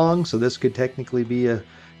 minutes long, so this could technically be a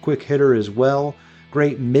quick hitter as well.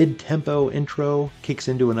 Great mid-tempo intro, kicks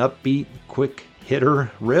into an upbeat, quick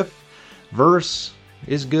hitter riff. Verse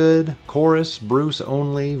is good, chorus, Bruce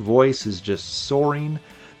only, voice is just soaring.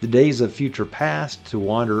 The Days of Future Past, To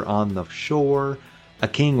Wander on the Shore. A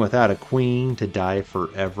king without a queen, to die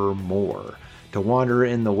forevermore. To wander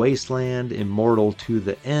in the wasteland, immortal to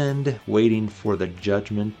the end, waiting for the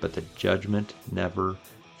judgment, but the judgment never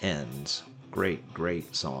ends.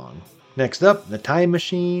 Great song. Next up, The Time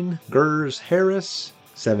Machine, Gers Harris,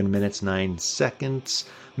 7 minutes, 9 seconds.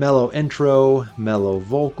 Mellow intro, mellow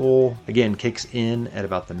vocal. Again, kicks in at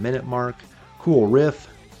about the minute mark. Cool riff,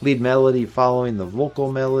 lead melody following the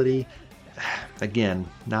vocal melody. Again,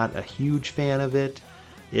 not a huge fan of it.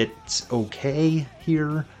 It's okay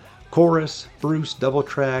here. Chorus, Bruce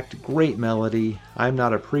double-tracked, great melody. I'm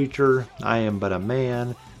not a preacher, I am but a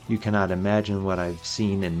man. You cannot imagine what I've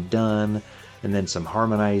seen and done. And then some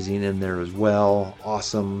harmonizing in there as well.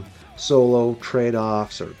 Awesome. Solo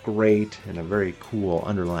trade-offs are great, and a very cool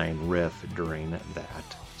underlying riff during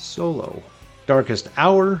that solo. Darkest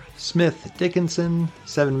Hour, Smith Dickinson,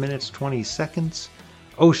 7 minutes, 20 seconds.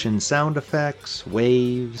 Ocean sound effects,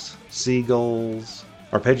 waves, seagulls,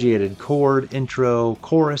 arpeggiated chord, intro,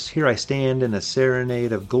 chorus, Here I Stand in a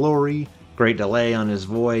Serenade of Glory. Great delay on his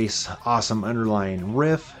voice, awesome underlying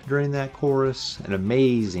riff during that chorus, an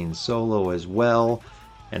amazing solo as well,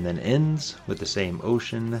 and then ends with the same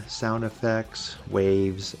ocean sound effects,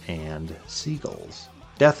 waves, and seagulls.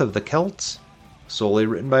 Death of the Celts, solely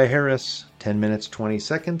written by Harris, 10 minutes, 20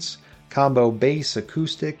 seconds. Combo bass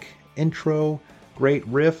acoustic, intro, great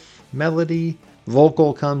riff, melody,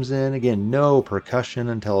 vocal comes in. Again, no percussion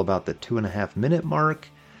until about the 2.5 minute mark.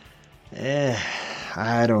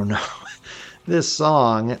 I don't know. This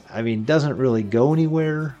song, doesn't really go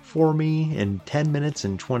anywhere for me, and 10 minutes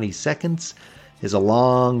and 20 seconds is a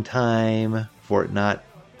long time for it not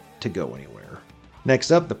to go anywhere.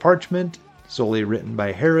 Next up, The Parchment, solely written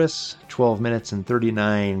by Harris, 12 minutes and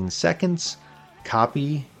 39 seconds.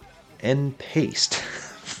 Copy and paste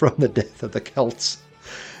from the Death of the Celts.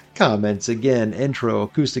 Comments again, intro,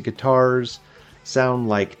 acoustic guitars, sound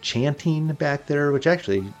like chanting back there, which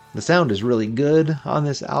actually the sound is really good on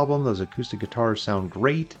this album. Those acoustic guitars sound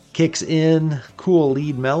great. Kicks in, cool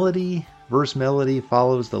lead melody. Verse melody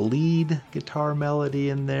follows the lead guitar melody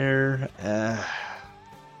in there.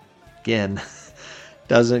 Again,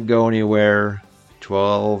 doesn't go anywhere.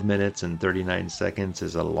 12 minutes and 39 seconds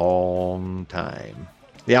is a long time.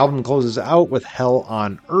 The album closes out with Hell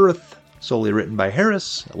on Earth, solely written by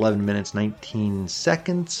Harris, 11 minutes 19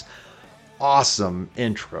 seconds. Awesome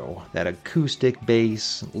intro. That acoustic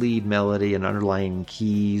bass, lead melody, and underlying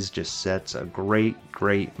keys just sets a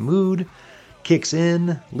great mood. Kicks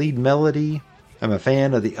in, lead melody. I'm a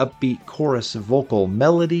fan of the upbeat chorus vocal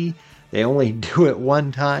melody. They only do it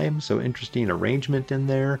one time, so interesting arrangement in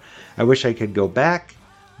there. I wish I could go back.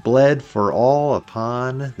 Bled for all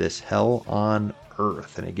upon this hell on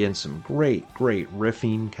earth. And again, some great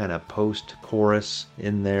riffing, kind of post-chorus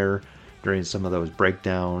in there during some of those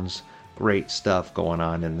breakdowns. Great stuff going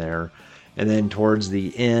on in there. And then towards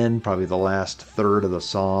the end, probably the last third of the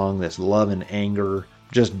song, this love and anger,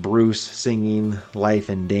 just Bruce singing Life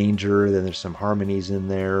in Danger. Then there's some harmonies in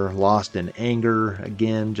there. Lost in Anger,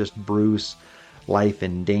 again, just Bruce, Life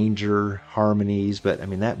in Danger, harmonies. But I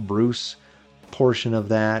mean, that Bruce portion of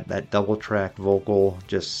that double track vocal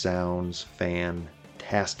just sounds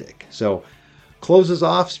fantastic. So closes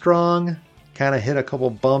off strong, kind of hit a couple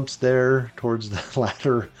bumps there towards the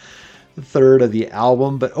latter third of the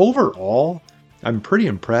album, but overall I'm pretty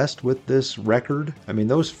impressed with this record. I mean,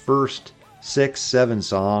 those first 6-7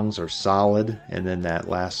 songs are solid, and then that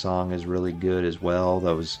last song is really good as well.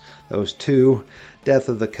 Those two, Death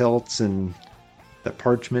of the Celts and The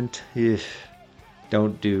Parchment,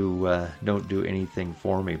 don't do anything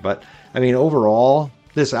for me. But I mean, overall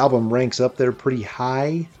this album ranks up there pretty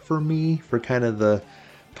high for me for kind of the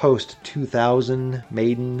post-2000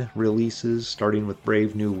 Maiden releases, starting with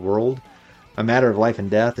Brave New World. A Matter of Life and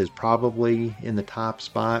Death is probably in the top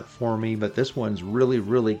spot for me, but this one's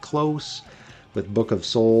really close, with Book of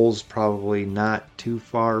Souls probably not too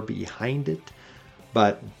far behind it.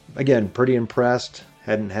 But again, pretty impressed.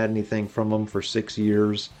 Hadn't had anything from them for 6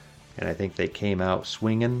 years, and I think they came out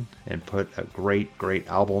swinging and put a great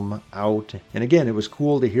album out. And again, it was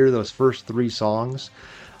cool to hear those first 3 songs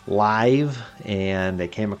live, and they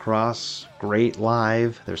came across great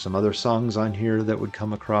live. There's some other songs on here that would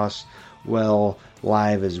come across well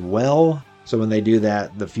live as well. So when they do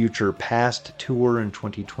that, the Future Past tour in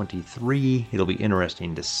 2023, it'll be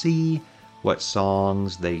interesting to see what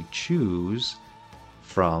songs they choose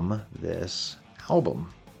from this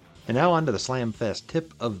album. And now on to the Slamfest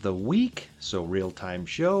tip of the week. So real-time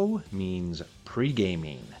show means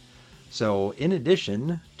pre-gaming. So in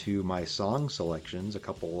addition to my song selections, a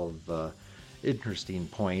couple of interesting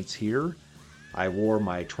points here. I wore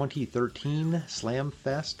my 2013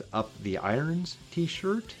 Slamfest Up the Irons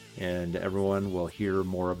t-shirt, and everyone will hear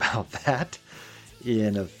more about that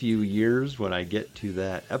in a few years when I get to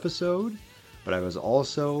that episode. But I was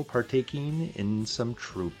also partaking in some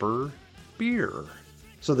Trooper beer.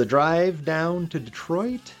 So the drive down to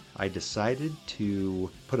Detroit, I decided to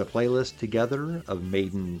put a playlist together of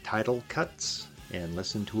Maiden title cuts and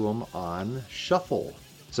listen to them on shuffle.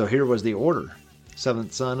 So here was the order: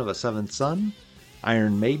 Seventh Son of a Seventh Son,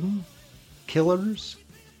 Iron Maiden, Killers,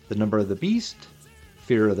 The Number of the Beast,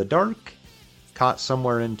 Fear of the Dark, Caught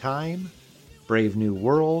Somewhere in Time, Brave New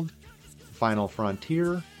World, Final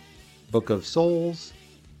Frontier, Book of Souls,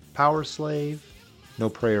 Power Slave, No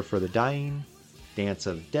Prayer for the Dying, Dance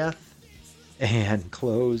of Death, and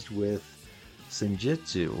closed with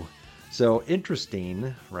Senjutsu. So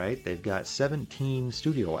interesting, right? They've got 17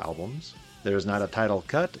 studio albums. There's not a title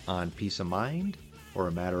cut on Peace of Mind or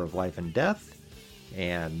A Matter of Life and Death,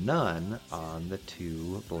 and none on the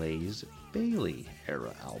 2 Blaze Bayley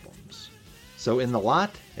era albums. So in the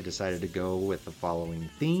lot, I decided to go with the following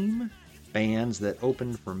theme: bands that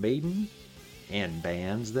opened for Maiden and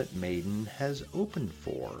bands that Maiden has opened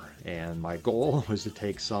for. And my goal was to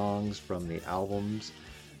take songs from the albums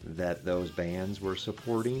that those bands were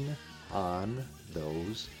supporting on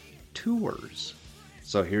those tours.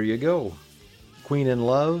 So here you go. Queen in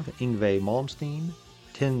Love, Yngwie Malmsteen.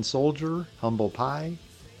 Tin Soldier, Humble Pie.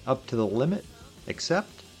 Up to the Limit,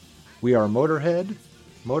 Accept. We Are Motorhead,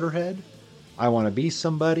 I Want to Be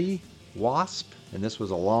Somebody, Wasp. And this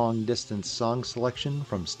was a long distance song selection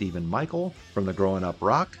from Stephen Michael from the Growing Up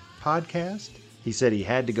Rock podcast. He said he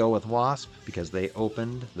had to go with Wasp because they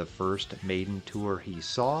opened the first Maiden tour he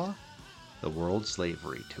saw, the World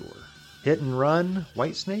Slavery Tour. Hit and Run,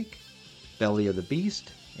 Whitesnake, Belly of the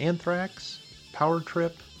Beast, Anthrax, Power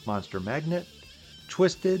Trip, Monster Magnet,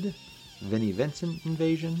 Twisted, Vinnie Vincent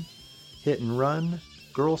Invasion, Hit and Run,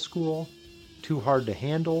 Girl School, Too Hard to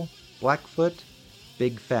Handle, Blackfoot,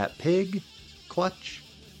 Big Fat Pig, Clutch,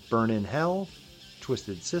 Burn in Hell,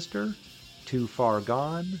 Twisted Sister, Too Far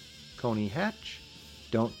Gone, Coney Hatch,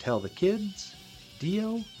 Don't Tell the Kids,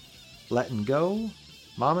 Dio, Lettin' Go,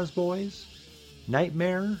 Mama's Boys,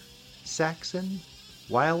 Nightmare, Saxon,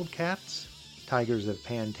 Wildcats, Tigers of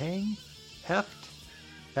Pantang, Heft,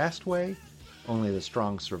 Fastway, Only the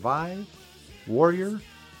Strong Survive, Warrior,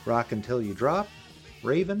 Rock Until You Drop,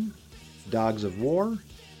 Raven, Dogs of War,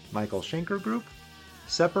 Michael Schenker Group,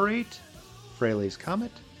 Separate, Fraley's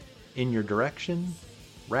Comet, In Your Direction,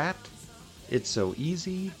 Rat, It's So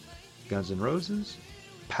Easy, Guns N' Roses,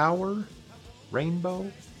 Power,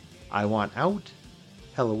 Rainbow, I Want Out,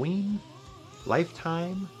 Halloween,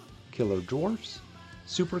 Lifetime, Killer Dwarfs,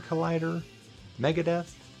 Super Collider,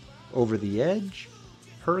 Megadeth, Over the Edge,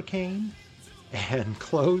 Hurricane, and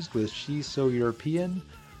closed with She's So European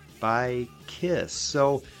by Kiss.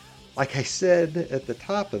 So, like I said at the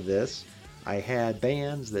top of this, I had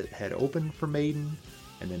bands that had opened for Maiden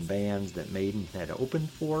and then bands that Maiden had opened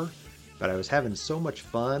for, but I was having so much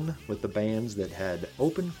fun with the bands that had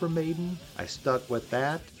opened for Maiden, I stuck with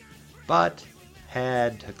that, but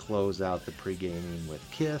had to close out the pre-gaming with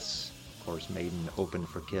Kiss. Of course, Maiden opened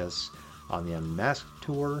for Kiss on the Unmasked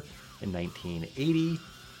tour in 1980,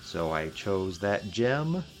 so I chose that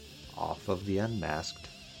gem off of the Unmasked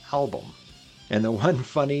album. And the one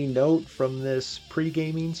funny note from this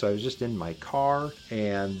pre-gaming, so I was just in my car,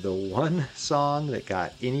 and the one song that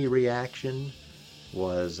got any reaction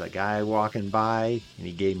was a guy walking by, and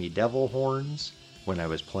he gave me devil horns when I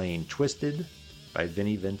was playing Twisted by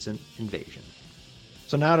Vinnie Vincent Invasion.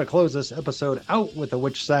 So now to close this episode out with a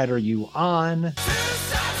Which Side Are You On?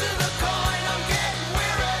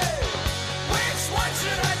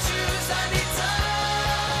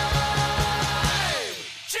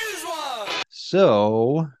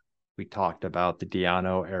 So we talked about the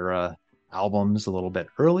Di'Anno era albums a little bit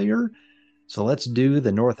earlier. So let's do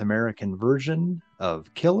the North American version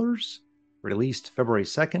of Killers, released February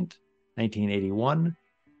 2nd, 1981,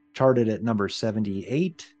 charted at number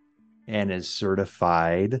 78, and is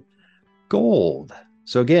certified gold.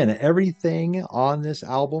 So again, everything on this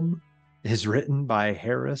album is written by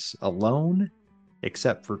Harris alone,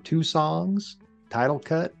 except for 2 songs, Title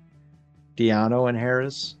Cut, Di'Anno and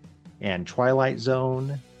Harris, and Twilight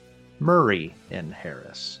Zone, Murray and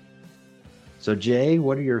Harris. So Jay,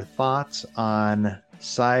 what are your thoughts on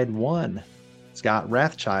side 1? It's got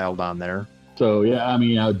Wrathchild on there. So yeah, I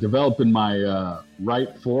mean, developing my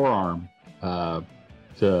right forearm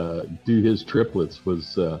to do his triplets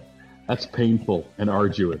was that's painful and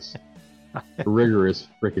arduous, rigorous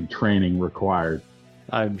freaking training required.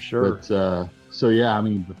 I'm sure. But so yeah, I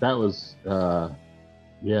mean, but that was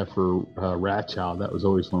yeah, for Wrathchild, that was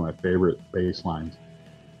always one of my favorite bass lines.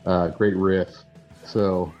 Great riff.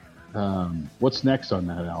 So what's next on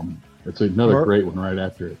that album? It's another great one right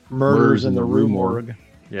after it. Murders in the Rue Morgue.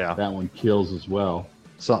 Yeah, that one kills as well.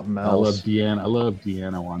 Something else. I love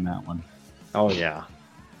Di'Anno on that one. Oh yeah,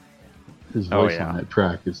 his voice on that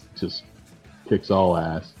track is just kicks all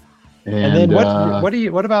ass. And then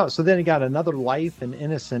what about? So then he got Another Life and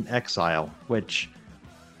Innocent Exile, which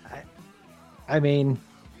I mean,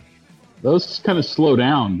 those kind of slow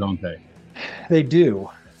down, don't they? They do.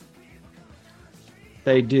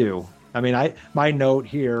 They do. I mean, my note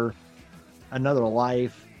here, Another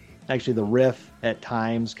Life, actually the riff at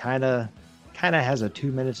times kind of has a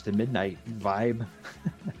 2 minutes to midnight vibe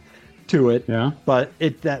to it. Yeah. But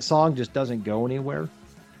that song just doesn't go anywhere.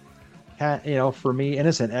 You know, for me,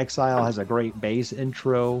 Innocent Exile has a great bass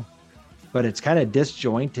intro, but it's kind of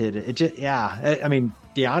disjointed. It just, yeah. I mean,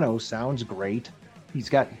 Di'Anno sounds great. He's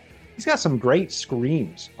got some great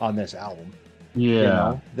screams on this album. Yeah, you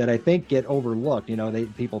know, that I think get overlooked. You know,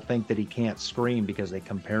 people think that he can't scream because they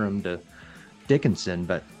compare him to Dickinson,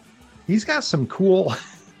 but he's got some cool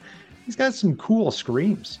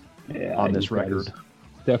screams on this record.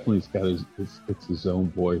 Definitely, he's got his own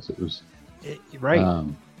voice. It was right.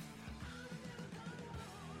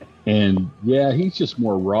 And yeah, he's just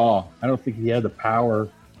more raw. I don't think he had the power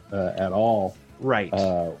at all. Right.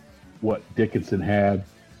 What Dickinson had.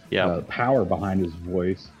 Yeah. Power behind his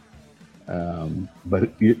voice.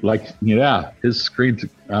 But his screams,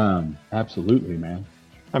 absolutely, man.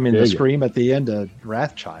 I mean, the scream at the end of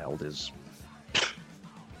Wrathchild is,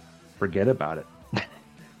 forget about it.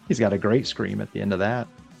 He's got a great scream at the end of that.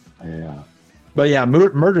 Yeah. But yeah,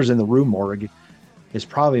 Murders in the Rue Morgue is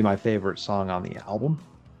probably my favorite song on the album.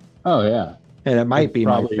 Oh yeah. And it might be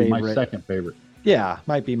my favorite. My second favorite. Yeah,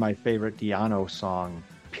 might be my favorite Di'Anno song,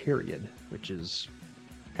 period, which is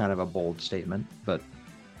kind of a bold statement, but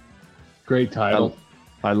great title.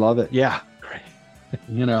 I love it. Yeah. Great.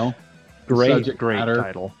 You know, great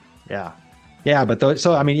title. Yeah. Yeah. But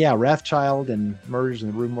so, I mean, yeah, Wrathchild and Murders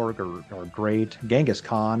in the Rue Morgue are great. Genghis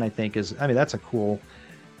Khan, I think that's a cool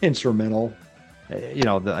instrumental. You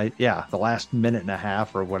know, the last minute and a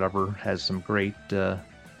half or whatever has some great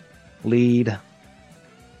lead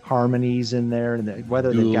harmonies in there, and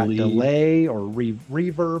whether they've got Dually. delay or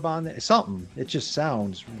reverb on it, something. It just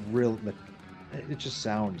sounds real. It just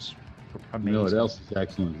sounds You amazing. know what else is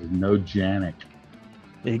excellent? Is No Janik.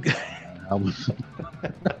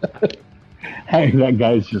 Hey, that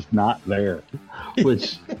guy's just not there.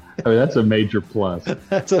 Which, I mean, that's a major plus.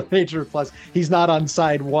 That's a major plus. He's not on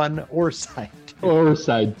side 1 or side 2. Or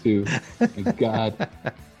side 2. Thank God.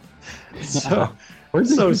 So, Where's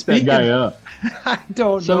he so keep that speaking- guy up? I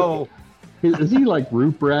don't So- know. Is he like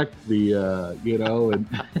Ruprecht, and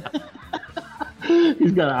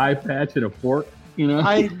he's got an eye patch and a fork,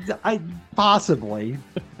 I possibly.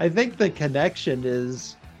 I think the connection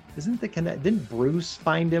didn't Bruce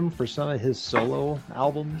find him for some of his solo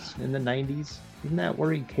albums in the 90s? Isn't that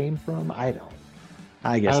where he came from? I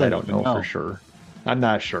guess I don't know for sure. I'm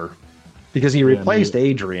not sure. Because he replaced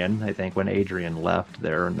Adrian, I think, when Adrian left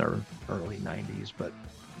there in the early 90s, but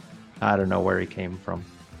I don't know where he came from.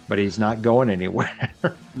 But he's not going anywhere.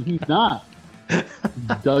 He's not. He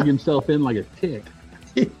dug himself in like a tick.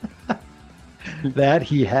 That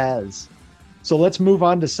he has. So let's move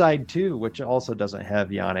on to side 2, which also doesn't have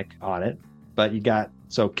Yannick on it. But you got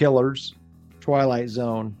Killers, Twilight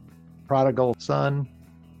Zone, Prodigal Son,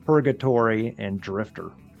 Purgatory, and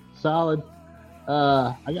Drifter. Solid.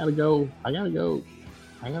 I gotta go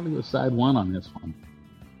side 1 on this one.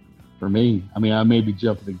 For me, I mean, I may be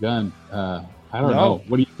jumping the gun. I don't know.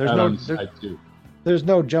 What do you got on side 2? There's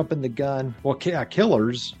no jumping the gun. Well,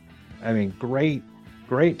 Killers, I mean, great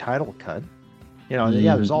title cut.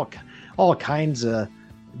 There's all kinds of,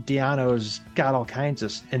 Di'Anno's got all kinds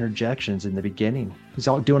of interjections in the beginning. He's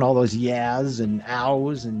all doing all those yas and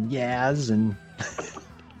ows and yas, and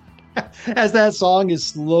as that song is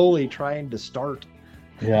slowly trying to start.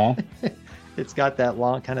 Yeah. It's got that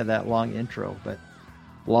long intro, but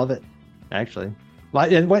love it, actually.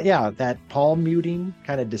 That palm muting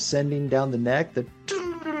kind of descending down the neck, that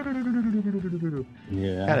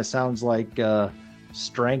Yeah. kind of sounds like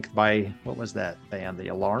Strength by, what was that band, The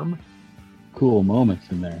Alarm? Cool moments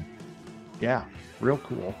in there. Yeah, real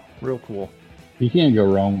cool. You can't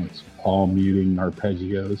go wrong with palm muting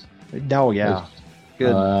arpeggios. No, yeah,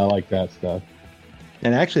 good. I like that stuff.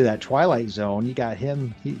 And actually, that Twilight Zone, you got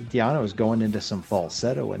him. Di'Anno's going into some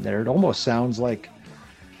falsetto in there. It almost sounds like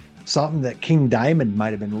something that King Diamond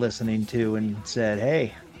might have been listening to and said,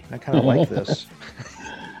 "Hey, I kind of like this."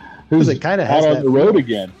 Who's it kind of out has on that the road feel.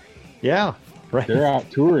 again? Yeah, right. They're out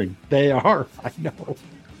touring They are. I know.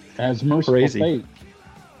 as Merciful Crazy. Fate.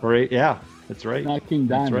 Right? Yeah, that's right. Not King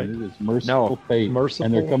That's Diamond. right. It is Merciful Fate. Merciful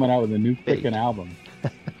and they're coming out with a new Fate. freaking album.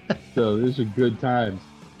 So these are good times.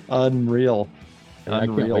 Unreal. And I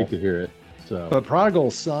can't wait to hear it. So But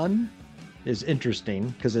Prodigal Son is interesting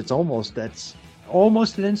because that's almost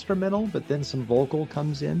an instrumental, but then some vocal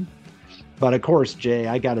comes in. But of course, Jay,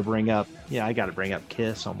 I got to bring up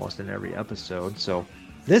Kiss almost in every episode. So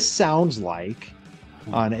this sounds like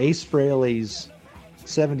on Ace Frehley's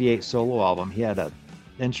 '78 solo album, he had an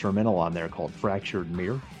instrumental on there called "Fractured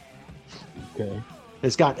Mirror." okay.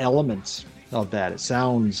 It's got elements of that. It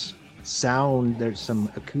sounds. There's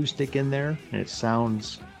some acoustic in there, and it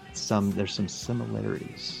sounds there's some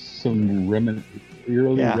similarities. Some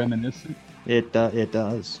eerily Yeah. reminiscent. It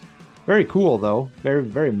does. Very cool though. Very,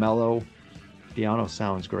 very mellow. Di'Anno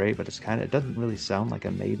sounds great, but it doesn't really sound like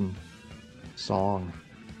a Maiden song.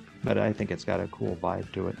 But I think it's got a cool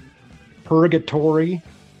vibe to it. Purgatory,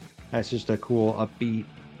 that's just a cool upbeat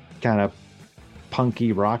kind of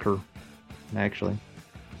punky rocker, actually.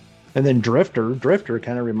 And then Drifter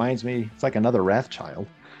kind of reminds me, it's like another Wrathchild.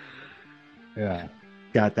 Yeah.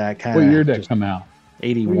 Got that kind What of year did that come out?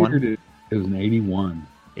 81. What year did it was an 81.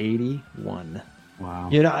 81. Wow.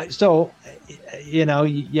 You go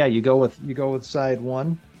with side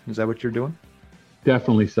 1. Is that what you're doing?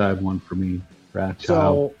 Definitely side 1 for me. Wrathchild.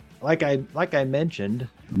 So, like I mentioned,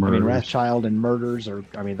 Murders. Wrathchild and Murders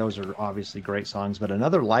those are obviously great songs, but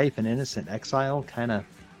Another Life and Innocent Exile kind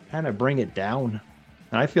of bring it down.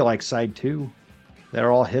 And I feel like side 2,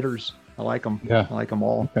 they're all hitters. I like them. Yeah. I like them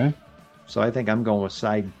all. Okay. So I think I'm going with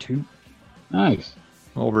side 2 Nice.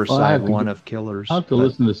 over Well, I have side to 1 go- of Killers. I'll have to But-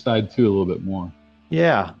 listen to side 2 a little bit more.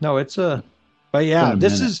 Yeah, no, but yeah, been a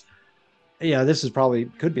this minute. is probably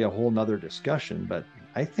could be a whole nother discussion, but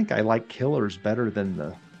I think I like Killers better than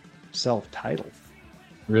the self-titled.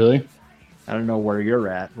 Really? I don't know where you're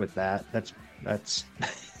at with that. That's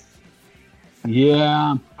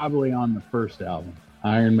Yeah, I'm probably on the first album,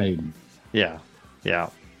 Iron Maiden. yeah.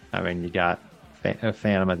 I mean, you got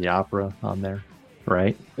Phantom of the Opera on there,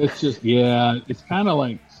 right? It's just it's kind of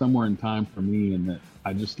like Somewhere in Time for me, in that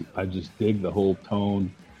I just dig the whole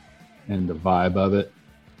tone and the vibe of it.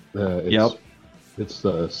 it's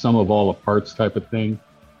the sum of all the parts type of thing.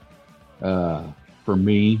 For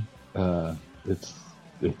me, it's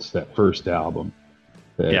that first album.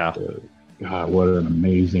 God, what an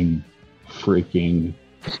amazing freaking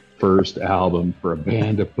first album for a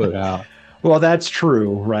band to put out. Well, that's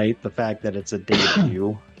true, right? The fact that it's a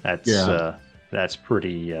debut, that's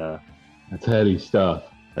pretty. That's heady stuff.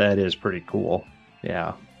 That is pretty cool.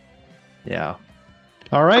 Yeah.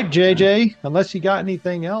 All right, JJ. Unless you got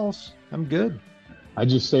anything else, I'm good. I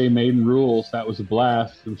just say Maiden rules. That was a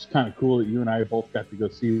blast. It was kind of cool that you and I both got to go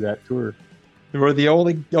see that tour. We're the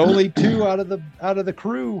only two out of the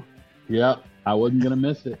crew. Yep, I wasn't gonna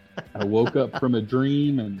miss it. I woke up from a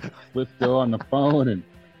dream and flipped go on the phone and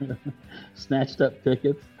snatched up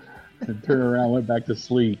tickets and turned around, went back to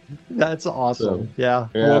sleep. That's awesome. So, yeah,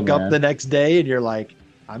 woke up the next day and you're like,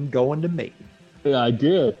 I'm going to Maiden. Yeah, I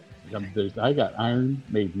did. I got Iron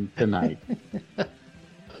Maiden tonight,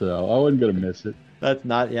 so I wasn't gonna miss it. That's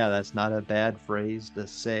not a bad phrase to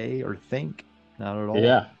say or think. Not at all.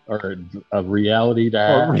 Yeah, or a reality to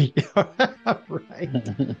have.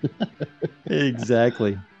 Right.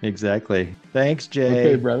 Exactly. Thanks, Jay.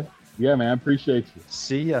 Okay, brother. Yeah, man, I appreciate you.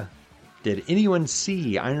 See ya. Did anyone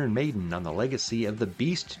see Iron Maiden on the Legacy of the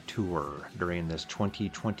Beast tour during this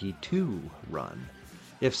 2022 run?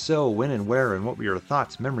 If so, when and where, and what were your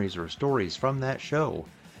thoughts, memories, or stories from that show?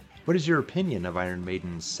 What is your opinion of Iron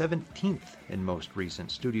Maiden's 17th and most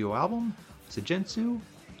recent studio album, Seigetsu,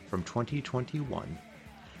 from 2021?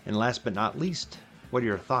 And last but not least, what are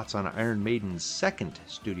your thoughts on Iron Maiden's second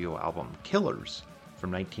studio album, Killers,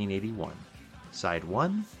 from 1981? Side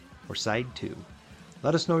 1 or Side 2?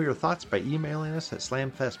 Let us know your thoughts by emailing us at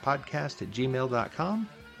slamfestpodcast@gmail.com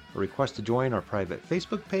or request to join our private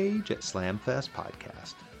Facebook page at Slamfest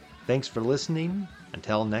Podcast. Thanks for listening.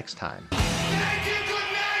 Until next time.